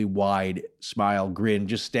impossibly wide smile grin,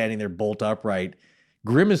 just standing there bolt upright,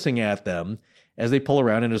 grimacing at them as they pull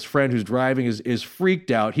around. And his friend who's driving is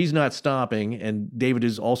freaked out. He's not stopping. And David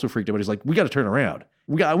is also freaked out, but he's like, we got to turn around.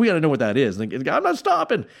 We got to know what that is. And I'm not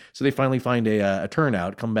stopping. So they finally find a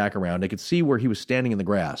turnout, come back around. They could see where he was standing in the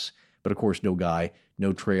grass, but of course, no guy,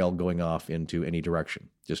 no trail going off into any direction,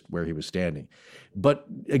 just where he was standing. But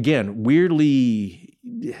again, weirdly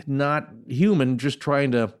not human, just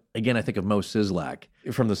trying to, again, I think of Mo Sizlak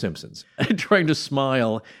from The Simpsons, trying to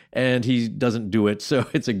smile, and he doesn't do it, so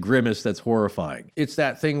it's a grimace that's horrifying. It's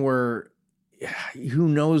that thing where who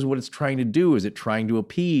knows what it's trying to do? Is it trying to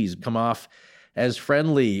appease, come off as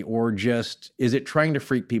friendly, or just is it trying to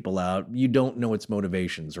freak people out? You don't know its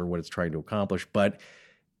motivations or what it's trying to accomplish, but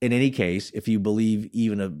in any case, if you believe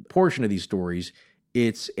even a portion of these stories,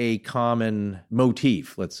 it's a common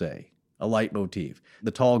motif, let's say, a leitmotif, the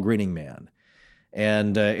tall grinning man.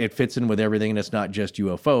 And it fits in with everything, and it's not just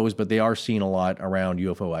UFOs, but they are seen a lot around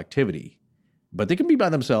UFO activity. But they can be by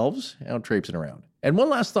themselves, out traipsing around. And one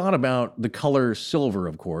last thought about the color silver,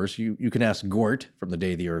 of course. You can ask Gort from The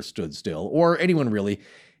Day the Earth Stood Still, or anyone really.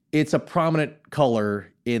 It's a prominent color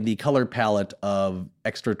in the color palette of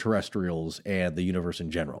extraterrestrials and the universe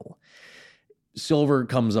in general. Silver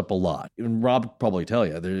comes up a lot. And Rob could probably tell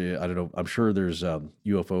you. I don't know. I'm sure there's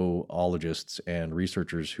UFOologists and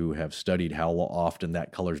researchers who have studied how often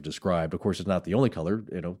that color is described. Of course, it's not the only color,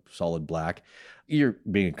 solid black. You're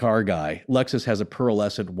being a car guy. Lexus has a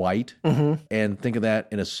pearlescent white. And think of that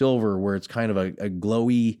in a silver where it's kind of a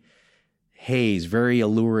glowy haze, very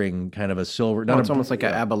alluring, kind of a silver. It's almost like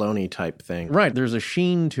an abalone type thing. Right. There's a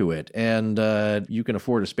sheen to it, and you can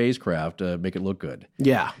afford a spacecraft to make it look good.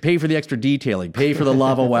 Yeah. Pay for the extra detailing. Pay for the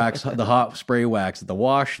lava wax, the hot spray wax at the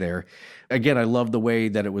wash there. Again, I love the way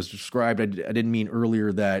that it was described. I didn't mean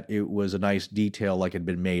earlier that it was a nice detail like it had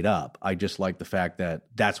been made up. I just like the fact that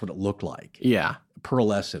that's what it looked like. Yeah.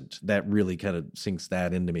 Pearlescent. That really kind of sinks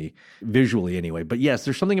that into me, visually anyway. But yes,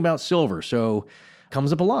 there's something about silver, so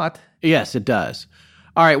comes up a lot. Yes, it does.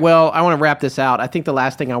 All right, well, I want to wrap this out. I think the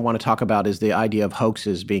last thing I want to talk about is the idea of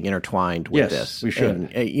hoaxes being intertwined with this. Yes, we should.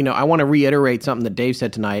 And, I want to reiterate something that Dave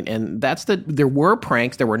said tonight, and that's that there were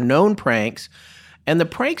pranks, there were known pranks, and the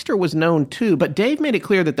prankster was known too, but Dave made it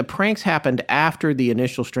clear that the pranks happened after the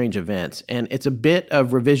initial strange events, and it's a bit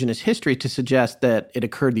of revisionist history to suggest that it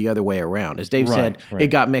occurred the other way around. As Dave said, it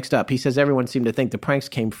got mixed up. He says everyone seemed to think the pranks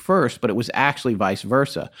came first, but it was actually vice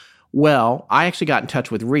versa. Well, I actually got in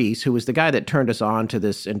touch with Reese, who was the guy that turned us on to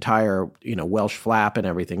this entire, Welsh flap and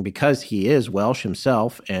everything, because he is Welsh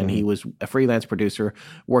himself, and he was a freelance producer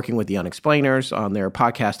working with the Unexplainers on their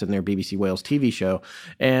podcast and their BBC Wales TV show.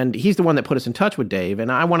 And he's the one that put us in touch with Dave, and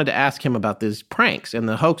I wanted to ask him about these pranks and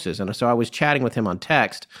the hoaxes. And so I was chatting with him on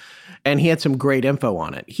text, and he had some great info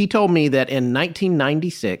on it. He told me that in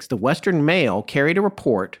 1996, the Western Mail carried a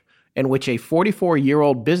report in which a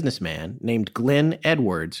 44-year-old businessman named Glenn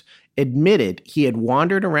Edwards admitted he had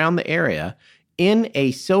wandered around the area in a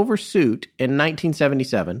silver suit in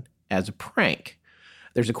 1977 as a prank.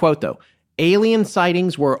 There's a quote, though. "Alien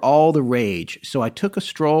sightings were all the rage, so I took a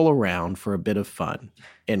stroll around for a bit of fun,"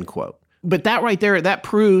 end quote. But that right there, that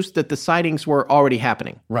proves that the sightings were already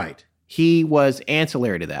happening. Right. He was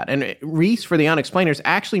ancillary to that. And Reese, for the Unexplainers,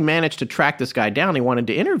 actually managed to track this guy down. He wanted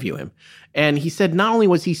to interview him. And he said not only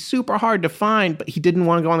was he super hard to find, but he didn't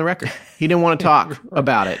want to go on the record. He didn't want to talk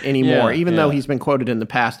about it anymore, even though he's been quoted in the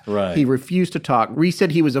past. Right. He refused to talk. Reese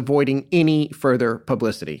said he was avoiding any further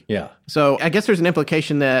publicity. Yeah. So I guess there's an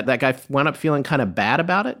implication that that guy wound up feeling kind of bad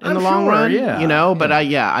about it in the long run. Yeah. But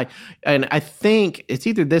I think it's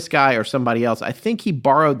either this guy or somebody else. I think he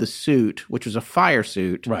borrowed the suit, which was a fire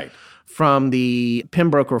suit. Right. From the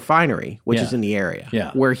Pembroke refinery, which is in the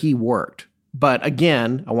area where he worked. But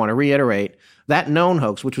again, I want to reiterate, that known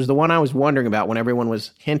hoax, which was the one I was wondering about when everyone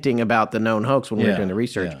was hinting about the known hoax when we were doing the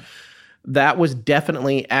research, that was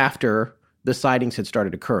definitely after the sightings had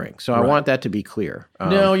started occurring. So I want that to be clear.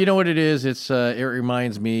 No, you know what it is? It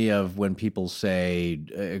reminds me of when people say,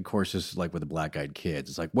 of course, this is like with the black-eyed kids.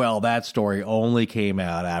 It's like, well, that story only came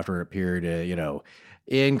out after it appeared,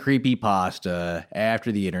 in creepypasta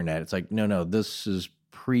after the internet. It's like, no, this is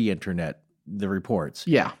pre-internet, the reports.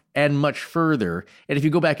 Yeah. And much further. And if you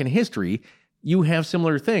go back in history, you have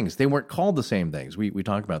similar things. They weren't called the same things. We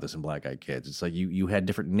talked about this in Black Eyed Kids. It's like you had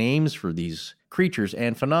different names for these creatures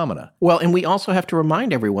and phenomena. Well, and we also have to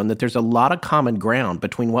remind everyone that there's a lot of common ground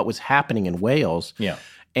between what was happening in Wales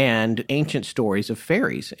and ancient stories of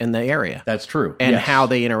fairies in the area. That's true. And how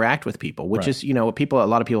they interact with people, which is, a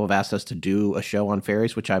lot of people have asked us to do a show on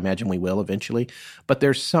fairies, which I imagine we will eventually. But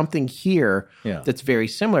there's something here that's very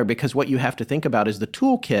similar, because what you have to think about is the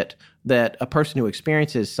toolkit that a person who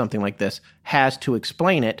experiences something like this has to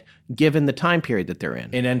explain it, given the time period that they're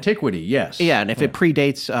in. In antiquity, yes. Yeah, and if it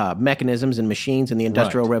predates mechanisms and machines and the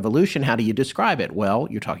Industrial Revolution, how do you describe it? Well,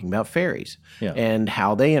 you're talking about fairies and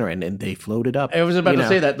how they interact, and they floated up. I was about to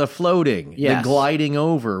say that, the floating, the Yes. gliding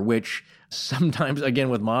over, which sometimes, again,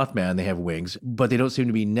 with Mothman, they have wings, but they don't seem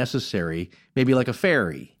to be necessary, maybe like a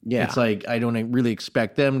fairy. Yeah. It's like, I don't really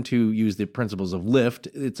expect them to use the principles of lift.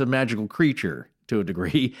 It's a magical creature to a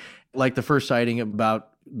degree. Like the first sighting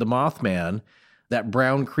about the Mothman, that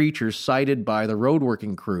brown creature sighted by the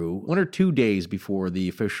roadworking crew 1 or 2 days before the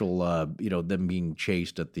official, them being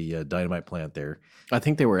chased at the dynamite plant there. I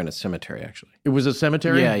think they were in a cemetery, actually. It was a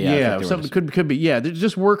cemetery? Yeah. Some, could be. Yeah, they're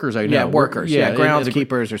just workers, I know. Yeah, workers.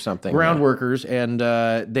 Groundskeepers or something. Ground workers, and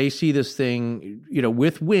they see this thing,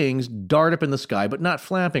 with wings dart up in the sky, but not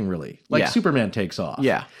flapping really, like Superman takes off.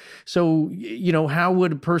 Yeah. So, how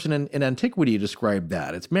would a person in antiquity describe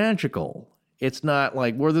that? It's magical. It's not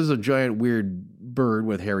like, well, there's a giant weird bird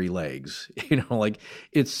with hairy legs.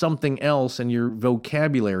 It's something else, and your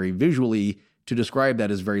vocabulary visually to describe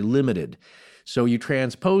that is very limited. So you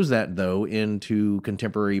transpose that, though, into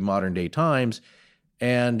contemporary modern-day times,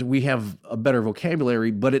 and we have a better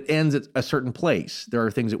vocabulary, but it ends at a certain place. There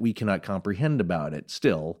are things that we cannot comprehend about it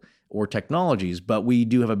still, or technologies, but we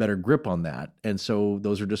do have a better grip on that. And so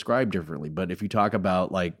those are described differently. But if you talk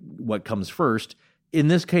about like what comes first, in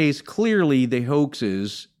this case, clearly the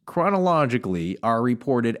hoaxes chronologically are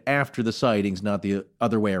reported after the sightings, not the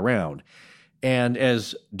other way around. And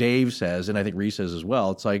as Dave says, and I think Reese says as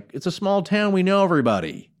well, it's like, it's a small town. We know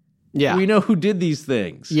everybody. Yeah. We know who did these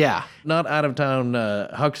things. Yeah. Not out-of-town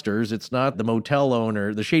hucksters. It's not the motel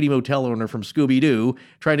owner, the shady motel owner from Scooby-Doo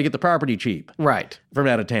trying to get the property cheap. Right. From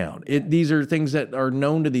out of town. These are things that are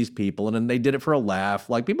known to these people, and then they did it for a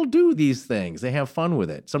laugh. Like, people do these things. They have fun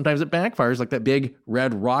with it. Sometimes it backfires, like that big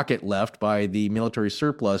red rocket left by the military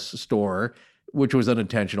surplus store, which was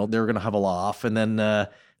unintentional. They were going to have a laugh, and then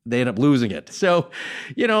they end up losing it. So,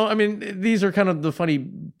 I mean, these are kind of the funny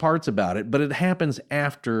parts about it, but it happens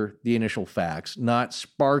after the initial facts, not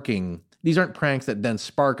sparking. These aren't pranks that then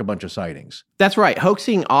spark a bunch of sightings. That's right.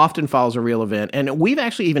 Hoaxing often follows a real event. And we've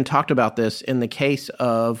actually even talked about this in the case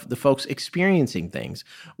of the folks experiencing things.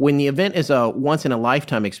 When the event is a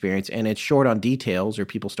once-in-a-lifetime experience and it's short on details or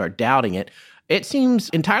people start doubting it, it seems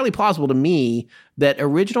entirely plausible to me that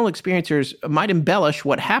original experiencers might embellish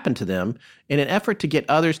what happened to them in an effort to get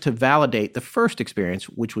others to validate the first experience,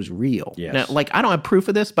 which was real. Yes. Now, I don't have proof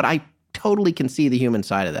of this, but I totally can see the human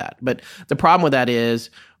side of that. But the problem with that is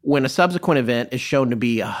when a subsequent event is shown to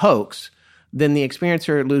be a hoax, then the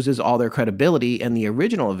experiencer loses all their credibility and the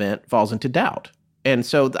original event falls into doubt. And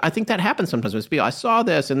so I think that happens sometimes with people. I saw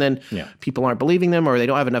this, and then people aren't believing them, or they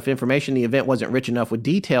don't have enough information. The event wasn't rich enough with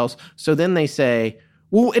details. So then they say,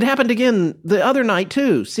 well, it happened again the other night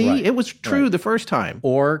too. See, It was true the first time.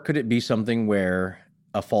 Or could it be something where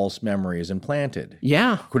a false memory is implanted?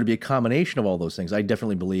 Yeah. Could it be a combination of all those things? I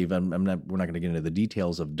definitely believe, we're not going to get into the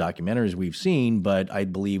details of documentaries we've seen, but I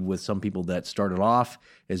believe with some people that started off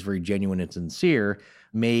as very genuine and sincere,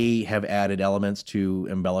 may have added elements to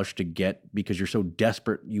embellish to get, because you're so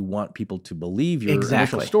desperate, you want people to believe your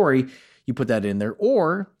initial story, you put that in there.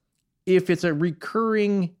 Or if it's a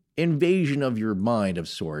recurring invasion of your mind of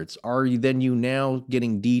sorts, are you now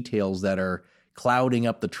getting details that are clouding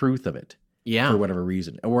up the truth of it? Yeah. For whatever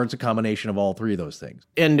reason. Or it's a combination of all three of those things.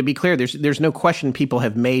 And to be clear, there's no question people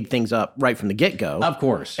have made things up right from the get-go. Of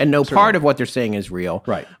course. And no part of what they're saying is real.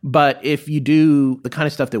 Right. But if you do the kind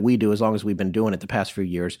of stuff that we do, as long as we've been doing it the past few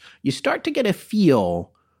years, you start to get a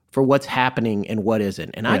feel for what's happening and what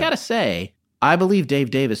isn't. And I got to say, I believe Dave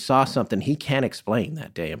Davis saw something he can't explain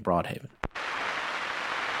that day in Broadhaven.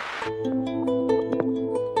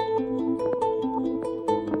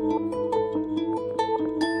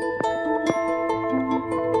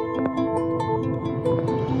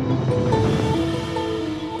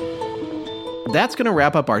 That's going to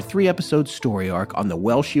wrap up our 3-episode story arc on the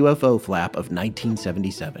Welsh UFO flap of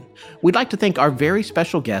 1977. We'd like to thank our very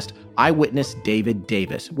special guest, eyewitness David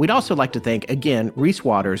Davis. We'd also like to thank, again, Reese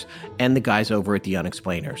Waters and the guys over at The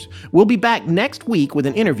Unexplainers. We'll be back next week with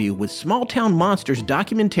an interview with Small Town Monsters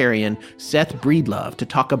documentarian Seth Breedlove to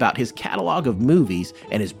talk about his catalog of movies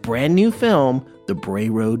and his brand new film, The Bray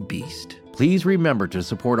Road Beast. Please remember to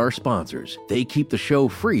support our sponsors. They keep the show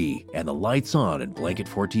free and the lights on in Blanket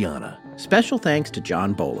Fortiana. Special thanks to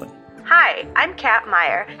John Bolin. Hi, I'm Kat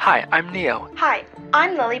Meyer. Hi, I'm Neo. Hi,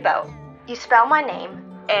 I'm Lily Boat. You spell my name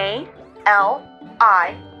A-L-I-E.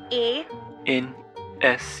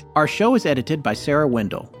 N-S. Our show is edited by Sarah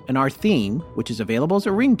Wendell, and our theme, which is available as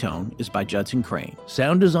a ringtone, is by Judson Crane.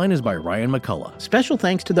 Sound design is by Ryan McCullough. Special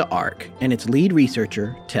thanks to the ARC and its lead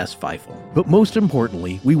researcher, Tess Feifel. But most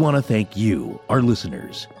importantly, we want to thank you, our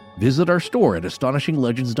listeners. Visit our store at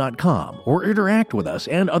astonishinglegends.com or interact with us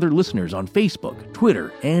and other listeners on Facebook,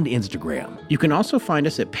 Twitter, and Instagram. You can also find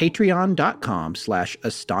us at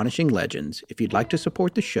patreon.com/astonishinglegends if you'd like to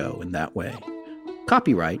support the show in that way.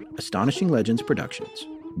 Copyright Astonishing Legends Productions.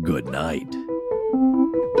 Good night.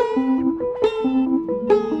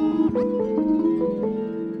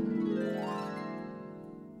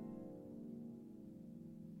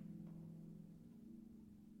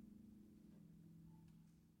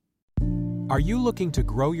 Are you looking to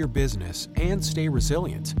grow your business and stay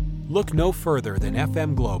resilient? Look no further than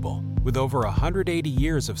FM Global. With over 180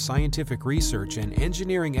 years of scientific research and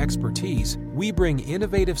engineering expertise, we bring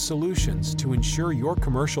innovative solutions to ensure your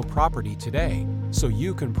commercial property today so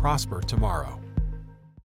you can prosper tomorrow.